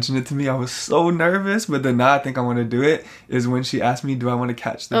first mentioned it to me, I was so nervous, but then now I think I want to do it, is when she asked me, do I want to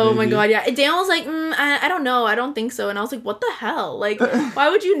catch the baby? Oh my god, yeah. Daniel was like, I don't know, I don't think so. And I was like, what the hell? Like,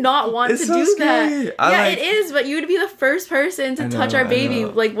 why would you not want to do scary. That? It is, but you would be the first person to touch our baby.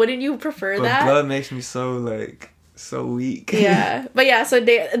 Like, wouldn't you prefer that? Blood makes me so, like, so weak. Yeah. But yeah, so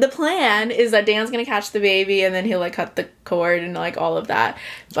the plan is that Dan's gonna catch the baby and then he'll like cut the cord and like all of that.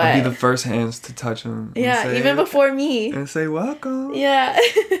 But I'll be the first hands to touch him. Yeah, say, even before me. And say welcome. Yeah.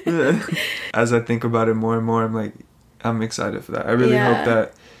 As I think about it more and more, I'm excited for that. I really hope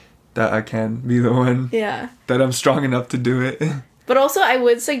that I can be the one. Yeah. That I'm strong enough to do it. But also I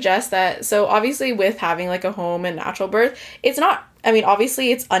would suggest that, so obviously with having like a home and natural birth, it's not, I mean,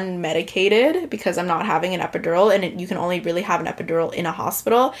 obviously it's unmedicated because I'm not having an epidural, and you can only really have an epidural in a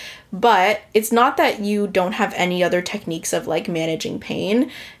hospital, but it's not that you don't have any other techniques of like managing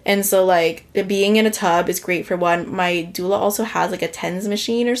pain. And so like being in a tub is great for one. My doula also has like a TENS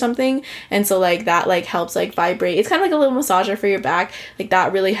machine or something, and so like that like helps like vibrate. It's kind of like a little massager for your back. Like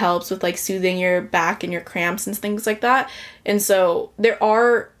that really helps with like soothing your back and your cramps and things like that. And so there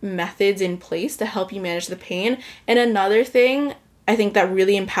are methods in place to help you manage the pain. And another thing I think that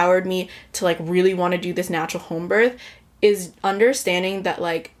really empowered me to like really want to do this natural home birth is understanding that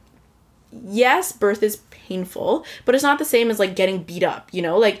like, yes, birth is painful, but it's not the same as like getting beat up,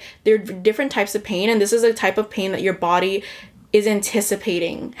 like there are different types of pain, and this is a type of pain that your body is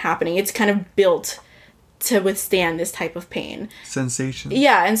anticipating happening. It's kind of built to withstand this type of pain. Sensation.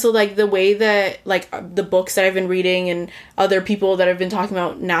 Yeah, and so like the way that like the books that I've been reading and other people that have been talking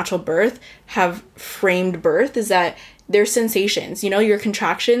about natural birth have framed birth is that they're sensations. Your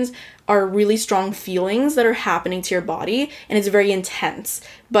contractions are really strong feelings that are happening to your body, and it's very intense.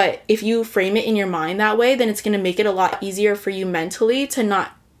 But if you frame it in your mind that way, then it's going to make it a lot easier for you mentally to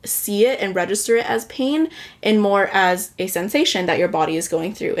not see it and register it as pain and more as a sensation that your body is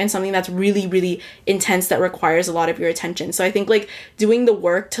going through, and something that's really, really intense that requires a lot of your attention. So I think like doing the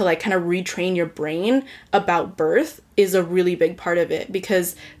work to like kind of retrain your brain about birth is a really big part of it,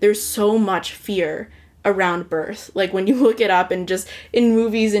 because there's so much fear around birth. Like when you look it up and just in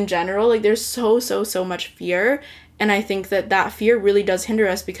movies in general, like there's so much fear. And I think that fear really does hinder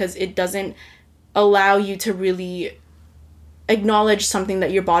us because it doesn't allow you to really acknowledge something that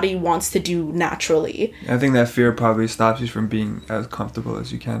your body wants to do naturally. I think that fear probably stops you from being as comfortable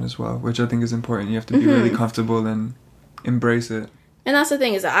as you can as well, which I think is important. You have to be really comfortable and embrace it. And that's the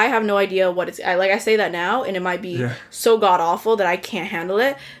thing, is that I have no idea what I say that now, and it might be so god-awful that I can't handle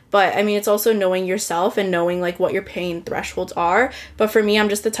it. But, I mean, it's also knowing yourself and knowing, like, what your pain thresholds are. But for me, I'm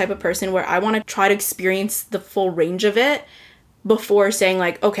just the type of person where I want to try to experience the full range of it before saying,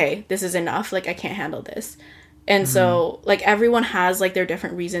 like, okay, this is enough. Like, I can't handle this. And so, like, everyone has, like, their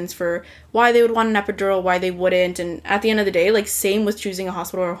different reasons for why they would want an epidural, why they wouldn't. And at the end of the day, like, same with choosing a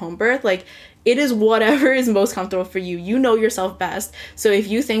hospital or home birth. Like, it is whatever is most comfortable for you. You know yourself best. So if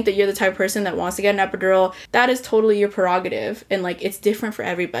you think that you're the type of person that wants to get an epidural, that is totally your prerogative. And, like, it's different for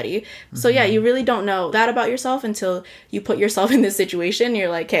everybody. So, yeah, you really don't know that about yourself until you put yourself in this situation. And you're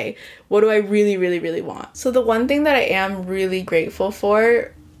like, hey, what do I really, really, really want? So the one thing that I am really grateful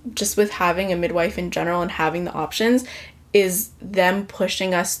for, just with having a midwife in general and having the options, is them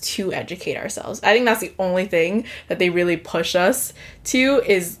pushing us to educate ourselves. I think that's the only thing that they really push us to,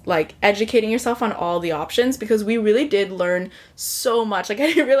 is like educating yourself on all the options, because we really did learn so much. Like, I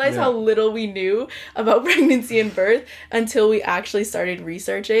didn't realize how little we knew about pregnancy and birth until we actually started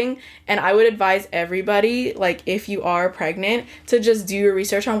researching. And I would advise everybody, like, if you are pregnant, to just do your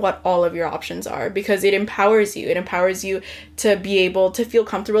research on what all of your options are, because it empowers you. It empowers you to be able to feel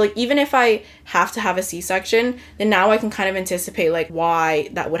comfortable. Like, even if I have to have a C-section, then now I can kind of anticipate, like, why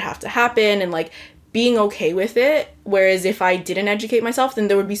that would have to happen, and, like, being okay with it. Whereas if I didn't educate myself, then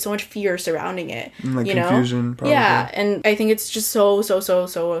there would be so much fear surrounding it. Like, you confusion, know? Probably. Yeah, and I think it's just so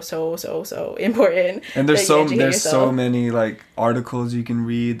important. And there's so many, like, articles you can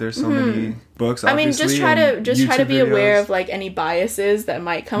read. There's so many books. I mean, just try to be aware of, like, any biases that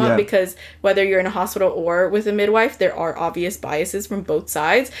might come up, because whether you're in a hospital or with a midwife, there are obvious biases from both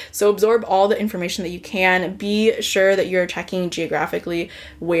sides. So absorb all the information that you can. Be sure that you're checking geographically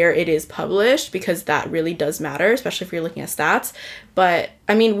where it is published, because that really does matter, especially if you're looking at stats. But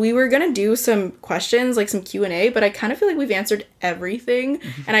I mean, we were gonna do some questions, like some Q&A, but I kind of feel like we've answered everything,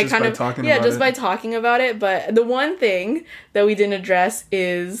 and I kind of by talking about it. But the one thing that we didn't address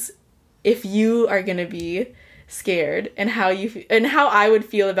is if you are gonna be scared, and how I would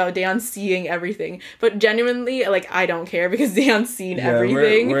feel about Dayon seeing everything. But genuinely, like, I don't care, because Dayon's seen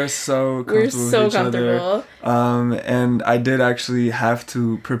everything. We're so comfortable with each other. And I did actually have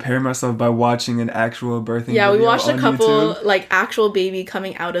to prepare myself by watching an actual birthing video. We watched a couple YouTube. Like actual baby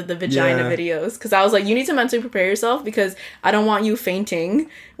coming out of the vagina videos, because I was like, you need to mentally prepare yourself, because I don't want you fainting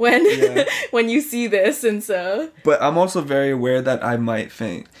when when you see this. And so, but I'm also very aware that I might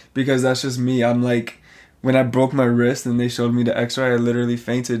faint, because that's just me. I'm like, when I broke my wrist and they showed me the x-ray, I literally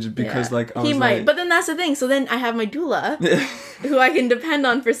fainted, because like I was like... But then that's the thing. So then I have my doula, who I can depend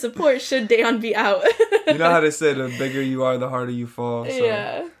on for support should Dayon be out. You know how they say, the bigger you are, the harder you fall.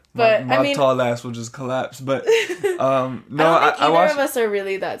 So but my tall ass will just collapse. But no, I watched, of us are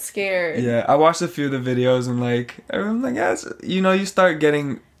really that scared. Yeah, I watched a few of the videos, and like everyone's like, you start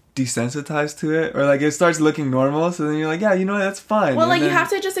getting desensitized to it, or like it starts looking normal, so then you're like, yeah, you know what, that's fine. Well, like, you have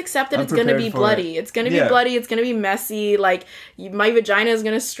to just accept that it's gonna be bloody. It's gonna be bloody, it's gonna be messy, like, my vagina is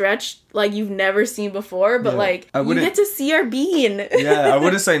gonna stretch like you've never seen before, but like, you get to see our bean. I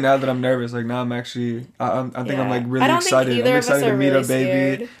wouldn't say now that I'm nervous. Like, now I'm actually I think I'm like really excited. I'm excited to meet a baby.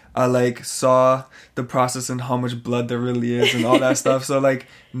 Scared. I like saw the process and how much blood there really is and all that stuff. So like,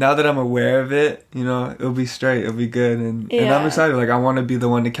 now that I'm aware of it, it'll be straight, it'll be good, and I'm excited. Like, I want to be the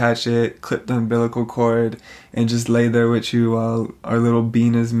one to catch it, clip the umbilical cord, and just lay there with you while our little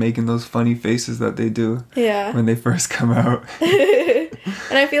bean is making those funny faces that they do when they first come out.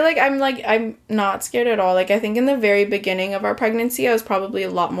 And I feel like I'm not scared at all. Like, I think in the very beginning of our pregnancy, I was probably a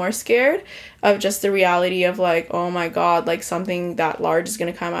lot more scared of just the reality of like, oh my god, like, something that large is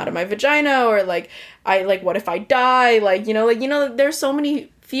gonna come out of my vagina, or like, what if I die? Like, there's so many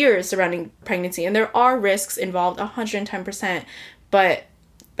fears surrounding pregnancy, and there are risks involved 110%. But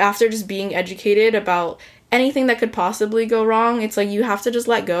after just being educated about anything that could possibly go wrong, it's like, you have to just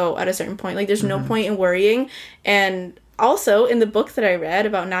let go at a certain point. Like, there's no point in worrying. And also, in the book that I read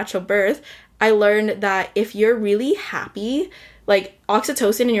about natural birth, I learned that if you're really happy, like,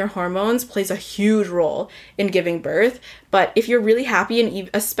 oxytocin in your hormones plays a huge role in giving birth. But if you're really happy, and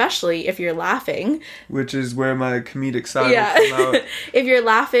especially if you're laughing, which is where my comedic side will come out. If you're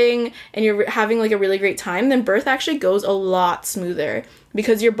laughing and you're having like a really great time, then birth actually goes a lot smoother,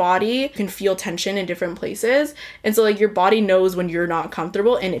 because your body can feel tension in different places. And so, like, your body knows when you're not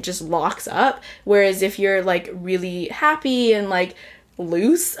comfortable, and it just locks up. Whereas if you're like really happy and like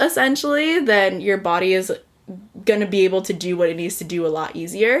loose, essentially, then your body is gonna be able to do what it needs to do a lot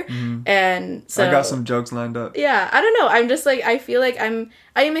easier. And so I got some jokes lined up. Yeah, I don't know. I'm just like, I feel like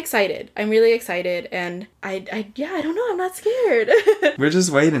I am excited. I'm really excited, and I don't know. I'm not scared. We're just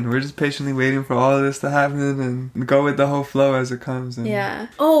waiting. We're just patiently waiting for all of this to happen and go with the whole flow as it comes. And... Yeah.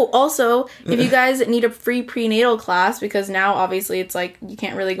 Oh, also, if you guys need a free prenatal class, because now obviously it's like you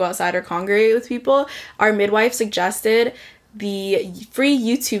can't really go outside or congregate with people, our midwife suggested the free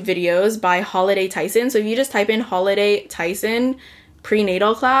YouTube videos by Holiday Tyson. So if you just type in Holiday Tyson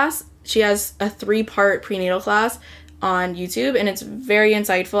prenatal class, she has a 3-part prenatal class on YouTube, and it's very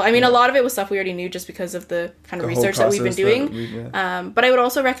insightful. I mean, a lot of it was stuff we already knew just because of the kind of research that we've been doing. But I would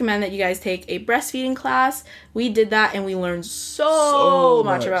also recommend that you guys take a breastfeeding class. We did that, and we learned so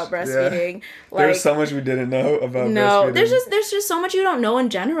much about breastfeeding. Yeah. Like, there's so much we didn't know about breastfeeding. There's just so much you don't know in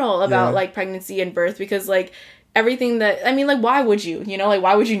general about like pregnancy and birth, because like everything that, I mean, like, why would you, like,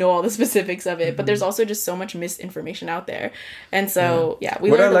 why would you know all the specifics of it? But there's also just so much misinformation out there. And so,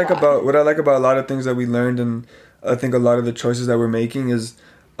 we learned what I like about a lot of things that we learned, and I think a lot of the choices that we're making, is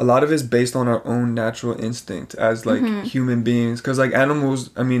a lot of it's based on our own natural instinct as like human beings. Because like animals,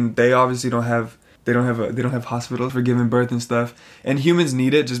 I mean, they obviously don't have hospitals for giving birth and stuff, and humans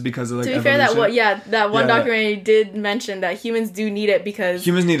need it just because of like, to be evolution. Fair, that one documentary did mention that humans do need it because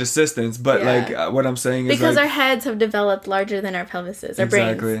humans need assistance, but like what I'm saying is because like, our heads have developed larger than our pelvises, our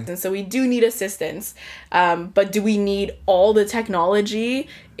brains, and so we do need assistance. But do we need all the technology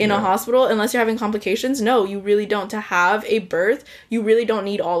in a hospital unless you're having complications? No, you really don't. To have a birth, you really don't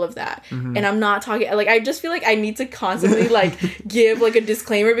need all of that. And I'm not talking like, I just feel like I need to constantly like give like a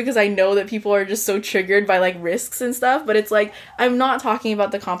disclaimer, because I know that people are just so triggered by like risks and stuff, but it's like, I'm not talking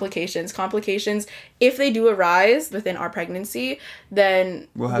about the complications, if they do arise within our pregnancy, then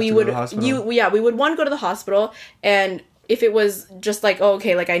we would one, go to the hospital, and if it was just like, oh,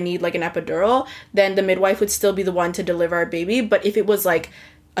 okay, like I need like an epidural, then the midwife would still be the one to deliver our baby. But if it was like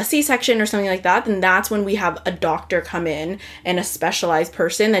a C-section or something like that, then that's when we have a doctor come in and a specialized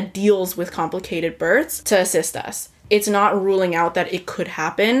person that deals with complicated births to assist us. It's not ruling out that it could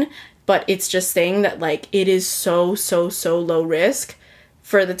happen, but it's just saying that like it is so low risk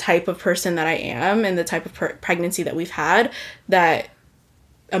for the type of person that I am and the type of pregnancy that we've had, that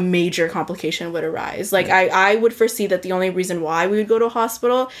a major complication would arise. Like I would foresee that the only reason why we would go to a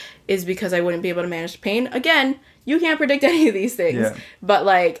hospital is because I wouldn't be able to manage the pain. Again, you can't predict any of these things. But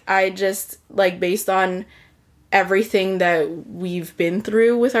like, I just like, based on everything that we've been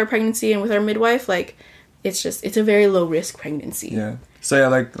through with our pregnancy and with our midwife, like it's a very low risk pregnancy. So yeah,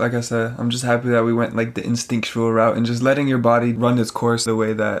 like I said, I'm just happy that we went like the instinctual route and just letting your body run its course the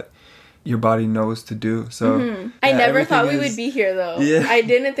way that your body knows to do. So I never thought we would be here though. I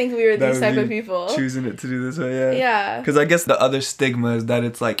didn't think we were these type of people choosing it to do this way. Because I guess the other stigma is that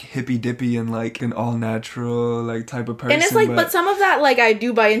it's like hippy dippy and like an all natural like type of person, and it's like, but some of that like I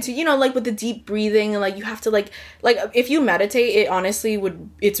do buy into, like with the deep breathing, and like you have to like if you meditate, it honestly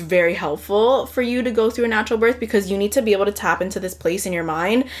it's very helpful for you to go through a natural birth, because you need to be able to tap into this place in your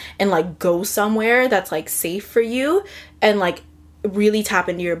mind and like go somewhere that's like safe for you and like really tap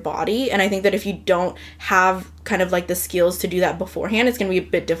into your body. And I think that if you don't have kind of like the skills to do that beforehand, it's going to be a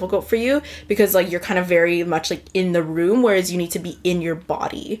bit difficult for you, because like you're kind of very much like in the room, whereas you need to be in your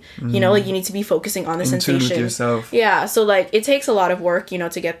body, like you need to be focusing on the sensation. In tune with yourself. So like it takes a lot of work,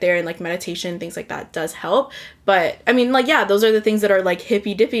 to get there, and like meditation, things like that does help. But I mean, like, those are the things that are like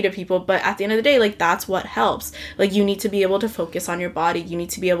hippy dippy to people, but at the end of the day, like that's what helps. Like you need to be able to focus on your body. You need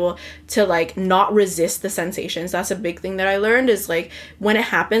to be able to like not resist the sensations. That's a big thing that I learned, is like when it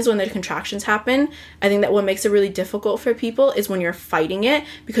happens, when the contractions happen, I think that what makes it really difficult for people is when you're fighting it,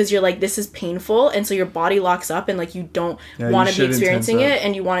 because you're like, this is painful, and so your body locks up, and like you don't want to be experiencing it,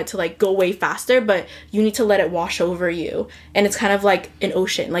 and you want it to like go way faster, but you need to let it wash over you. And it's kind of like an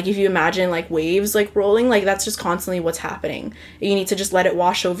ocean. Like if you imagine like waves like rolling, like that's just constantly what's happening. You need to just let it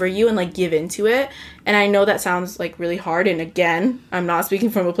wash over you and like give into it. And I know that sounds like really hard, and again, I'm not speaking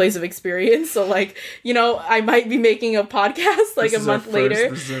from a place of experience, so like, I might be making a podcast like a month later.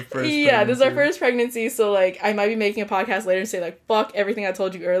 This is our first pregnancy, so like I might be making a podcast later and say like, fuck everything I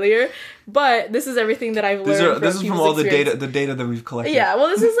told you earlier, but this is everything that I've learned. This is from all the data that we've collected. Well,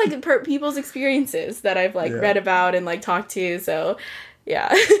 this is like people's experiences that I've like read about and like talked to, so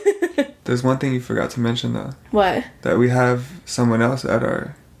There's one thing you forgot to mention though. What? That we have someone else at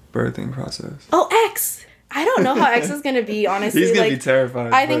our birthing process. Oh, X! I don't know how X is going to be, honestly. He's going to be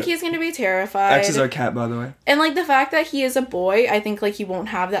terrified. I think he's going to be terrified. X is our cat, by the way. And, like, the fact that he is a boy, I think, like, he won't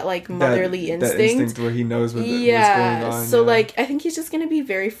have that, like, motherly instinct. That instinct where he knows what's going on. So, like, I think he's just going to be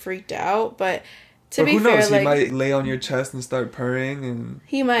very freaked out, but to be fair, like... He might lay on your chest and start purring, and...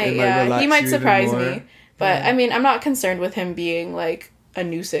 He might, He might surprise me. But I mean, I'm not concerned with him being like a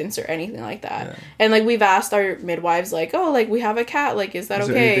nuisance or anything like that. And like we've asked our midwives like, oh, like we have a cat, like is that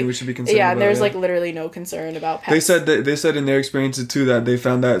okay? Anything we should be concerned about? And there's like literally no concern about pets. They said in their experiences too that they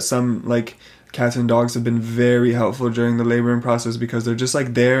found that some like cats and dogs have been very helpful during the laboring process because they're just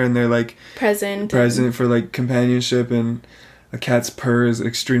like there and they're like present for like companionship, and a cat's purr is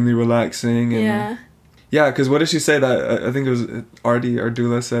extremely relaxing. And because what did she say that I think it was Artie or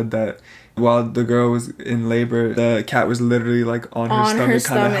doula said that while the girl was in labor, the cat was literally like on her stomach,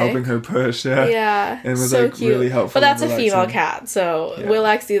 kind of helping her push. And was so like cute. Really helpful. But that's a female cat, so will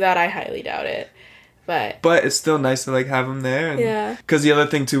X do that? I highly doubt it. But it's still nice to like have him there. And, because the other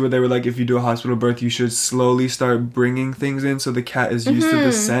thing too, where they were like, if you do a hospital birth, you should slowly start bringing things in so the cat is used to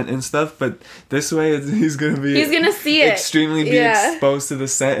the scent and stuff. But this way, he's gonna see it extremely exposed to the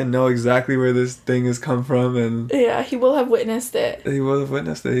scent and know exactly where this thing has come from. And he will have witnessed it.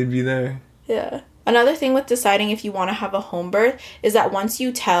 He'd be there. Yeah. Another thing with deciding if you want to have a home birth is that once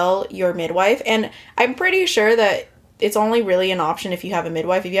you tell your midwife, and I'm pretty sure that it's only really an option if you have a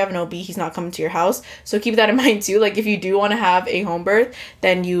midwife. If you have an OB, he's not coming to your house. So keep that in mind too. Like if you do want to have a home birth,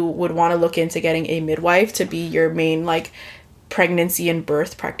 then you would want to look into getting a midwife to be your main like pregnancy and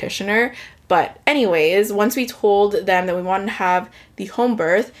birth practitioner. But anyways, once we told them that we wanted to have the home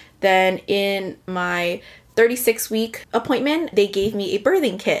birth, then in my 36-week appointment, they gave me a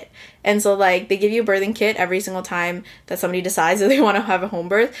birthing kit. And so, like, they give you a birthing kit every single time that somebody decides that they want to have a home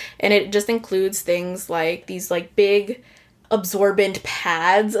birth. And it just includes things like these, like, big absorbent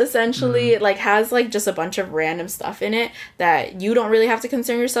pads, essentially. It, like, has, like, just a bunch of random stuff in it that you don't really have to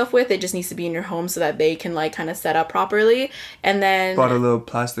concern yourself with. It just needs to be in your home so that they can, like, kind of set up properly. And then bought a little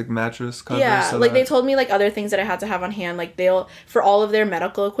plastic mattress cover. Yeah, like, they told me, like, other things that I had to have on hand. Like, they'll, for all of their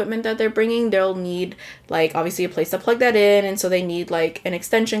medical equipment that they're bringing, they'll need, like, obviously a place to plug that in. And so they need, like, an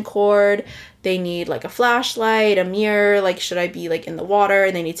extension cord. They need, like, a flashlight, a mirror, like, should I be, like, in the water?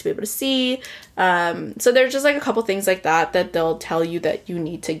 And they need to be able to see. So there's just, like, a couple things like that they'll tell you that you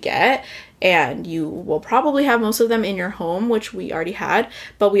need to get. And you will probably have most of them in your home, which we already had.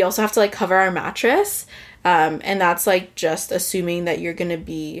 But we also have to, like, cover our mattress. And that's, like, just assuming that you're going to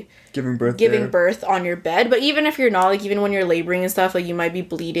be giving birth on your bed. But even if you're not, like, even when you're laboring and stuff, like, you might be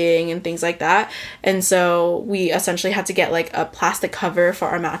bleeding and things like that. And so we essentially had to get, like, a plastic cover for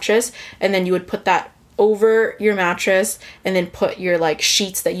our mattress. And then you would put that over your mattress and then put your, like,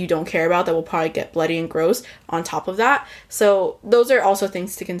 sheets that you don't care about that will probably get bloody and gross on top of that. So those are also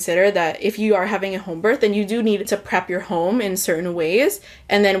things to consider, that if you are having a home birth, then you do need to prep your home in certain ways.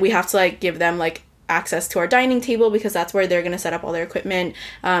 And then we have to, like, give them, like, access to our dining table because that's where they're going to set up all their equipment.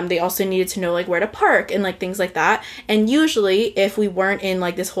 They also needed to know, like, where to park and, like, things like that. And usually if we weren't in,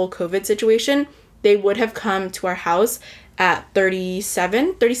 like, this whole COVID situation, they would have come to our house at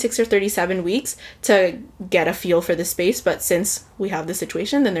 36 or 37 weeks to get a feel for the space. But since we have the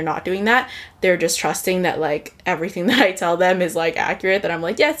situation, then they're not doing that. They're just trusting that, like, everything that I tell them is, like, accurate, that I'm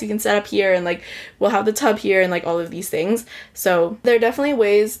like, yes, you can set up here and, like, we'll have the tub here and, like, all of these things. So there are definitely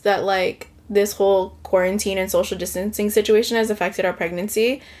ways that, like, this whole quarantine and social distancing situation has affected our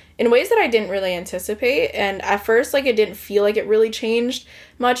pregnancy in ways that I didn't really anticipate. And at first, like, it didn't feel like it really changed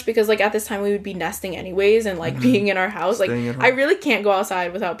much because, like, at this time we would be nesting anyways and, like, being in our house. Like, I really can't go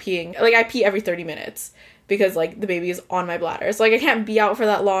outside without peeing. Like, I pee every 30 minutes because, like, the baby is on my bladder. So, like, I can't be out for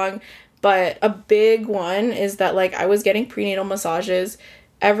that long. But a big one is that, like, I was getting prenatal massages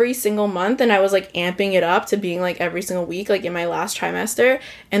every single month, and I was, like, amping it up to being, like, every single week, like, in my last trimester.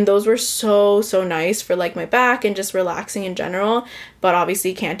 And those were so nice for, like, my back and just relaxing in general. But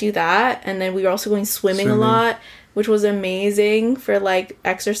obviously can't do that. And then we were also going swimming a lot, which was amazing for, like,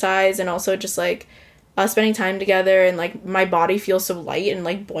 exercise and also just, like, us spending time together. And, like, my body feels so light and,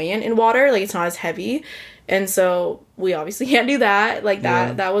 like, buoyant in water, like, it's not as heavy. And so we obviously can't do that. Like,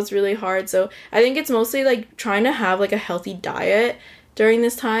 that was really hard. So I think it's mostly, like, trying to have, like, a healthy diet during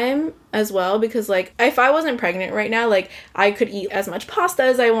this time as well, because, like, if I wasn't pregnant right now, like, I could eat as much pasta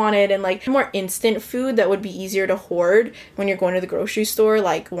as I wanted and, like, more instant food that would be easier to hoard when you're going to the grocery store,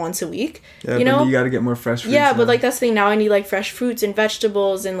 like, once a week. Yeah, you know, you gotta get more fresh fruits. Yeah, but, like, that's the thing. Now I need, like, fresh fruits and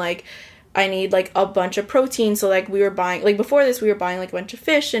vegetables, and, like, I need, like, a bunch of protein. So, like, we were buying, like, before this, we were buying, like, a bunch of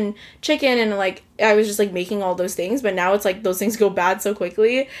fish and chicken, and, like, I was just, like, making all those things. But now it's, like, those things go bad so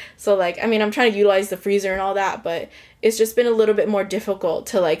quickly. So, like, I mean, I'm trying to utilize the freezer and all that, but it's just been a little bit more difficult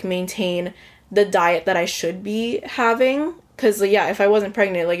to, like, maintain the diet that I should be having. Because, like, yeah, if I wasn't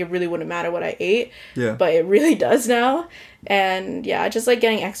pregnant, like, it really wouldn't matter what I ate. Yeah. But it really does now. And, yeah, just, like,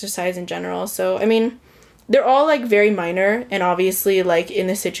 getting exercise in general. So, I mean, they're all, like, very minor. And obviously, like, in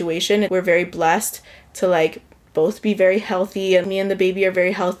this situation, we're very blessed to, like, both be very healthy, and me and the baby are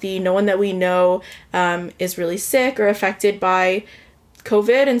very healthy. No one that we know is really sick or affected by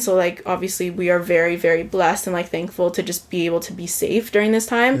COVID, and so like obviously we are very, very blessed and like thankful to just be able to be safe during this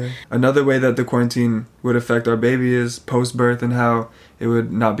time. Another way that the quarantine would affect our baby is post-birth, and how it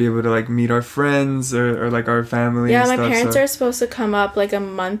would not be able to like meet our friends or like our family. Yeah, and my stuff, parents are supposed to come up like a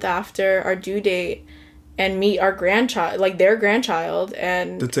month after our due date and meet our grandchild, like their grandchild,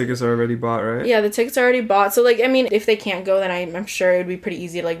 and the tickets are already bought, right? Yeah, the tickets are already bought. So like, I mean, if they can't go, then I'm sure it would be pretty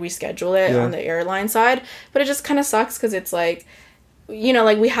easy to like reschedule it on the airline side. But it just kind of sucks because it's like, you know,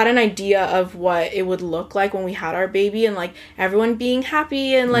 like we had an idea of what it would look like when we had our baby, and like everyone being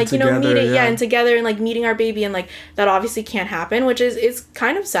happy and like, and together, you know, meeting, and together, and like meeting our baby, and like that obviously can't happen, which is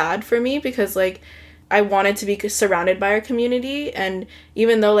kind of sad for me, because like I wanted to be surrounded by our community, and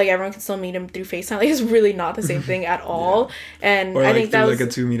even though like everyone can still meet him through FaceTime, like it's really not the same thing at all. And or, I like, think that was like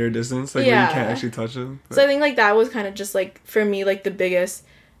a 2-meter distance, like where you can't actually touch him. But. So I think like that was kind of just like for me like the biggest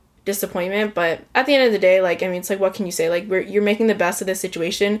disappointment. But at the end of the day, like, I mean, it's like, what can you say? Like, you're making the best of this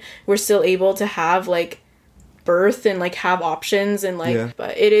situation. We're still able to have like birth and like have options, and like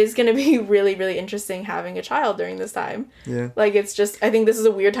but it is going to be really, really interesting having a child during this time. Like, it's just, I think this is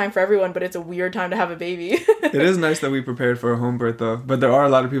a weird time for everyone, but it's a weird time to have a baby. It is nice that we prepared for a home birth though, but there are a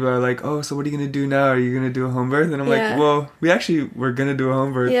lot of people that are like, oh, so what are you going to do now? Are you going to do a home birth? And I'm like, well, we're going to do a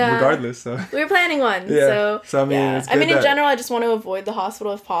home birth regardless, so we were planning one. So I mean, it's good in general, I just want to avoid the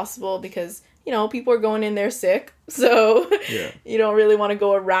hospital if possible, because you know, people are going in there sick, so you don't really want to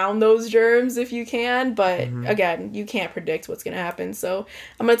go around those germs if you can, but again, you can't predict what's going to happen, so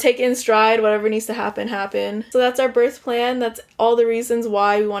I'm going to take it in stride. Whatever needs to happen. So that's our birth plan. That's all the reasons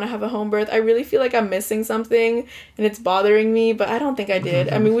why we want to have a home birth. I really feel like I'm missing something, and it's bothering me, but I don't think I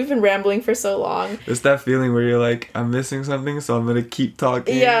did. I mean, we've been rambling for so long. It's that feeling where you're like, I'm missing something, so I'm going to keep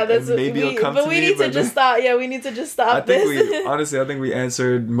talking. Yeah, that's what maybe it'll come to me. But we need to just stop. Yeah, we need to just stop this. I think we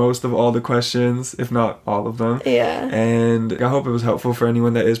answered most of all the questions, if not all of them. Yeah. And I hope it was helpful for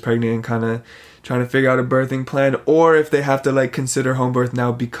anyone that is pregnant and kind of trying to figure out a birthing plan, or if they have to like consider home birth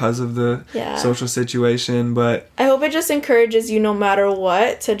now because of the social situation. But I hope it just encourages you, no matter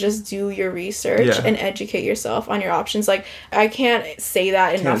what, to just do your research and educate yourself on your options. Like, I can't say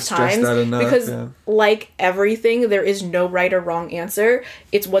that enough times, because like everything, there is no right or wrong answer.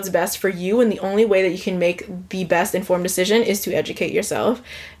 It's what's best for you, and the only way that you can make the best informed decision is to educate yourself.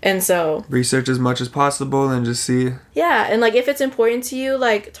 And so research as much as possible and just see. Yeah, and like if it's important to you,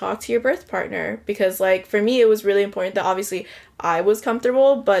 like talk to your birth partner, because like for me it was really important that obviously I was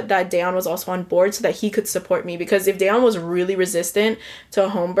comfortable, but that Dayon was also on board so that he could support me, because if Dayon was really resistant to a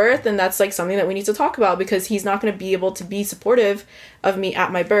home birth, then that's like something that we need to talk about, because he's not going to be able to be supportive of me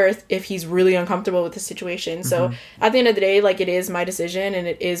at my birth if he's really uncomfortable with the situation. So at the end of the day, like, it is my decision and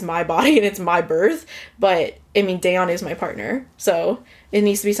it is my body and it's my birth, but I mean, Dayon is my partner, so it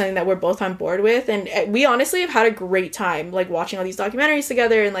needs to be something that we're both on board with. And we honestly have had a great time, like, watching all these documentaries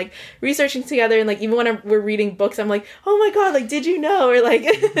together and, like, researching together. And, like, even when we're reading books, I'm like, oh my god, like, did you know? Or, like,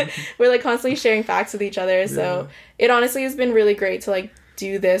 we're, like, constantly sharing facts with each other. So it honestly has been really great to, like,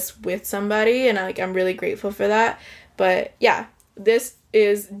 do this with somebody. And, like, I'm really grateful for that. But, yeah, this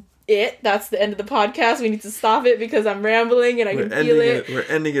is it. That's the end of the podcast. We need to stop it because I'm rambling and I can feel it. We're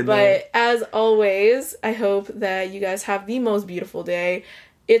ending it. But as always, I hope that you guys have the most beautiful day.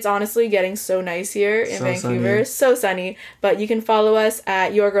 It's honestly getting so nice here in Vancouver. Sunny. So sunny. But you can follow us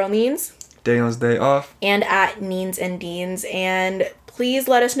at Your Girl Neens, Dayon's Day Off, and at Neens and Deans. And please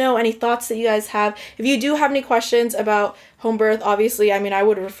let us know any thoughts that you guys have. If you do have any questions about home birth, obviously, I mean, I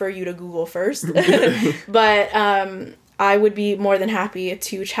would refer you to Google first. But I would be more than happy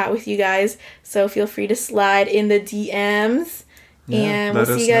to chat with you guys. So feel free to slide in the DMs. And we'll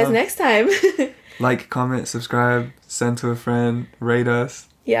see you guys next time. Like, comment, subscribe, send to a friend, rate us.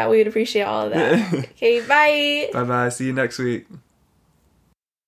 Yeah, we would appreciate all of that. Okay, bye. Bye-bye. See you next week.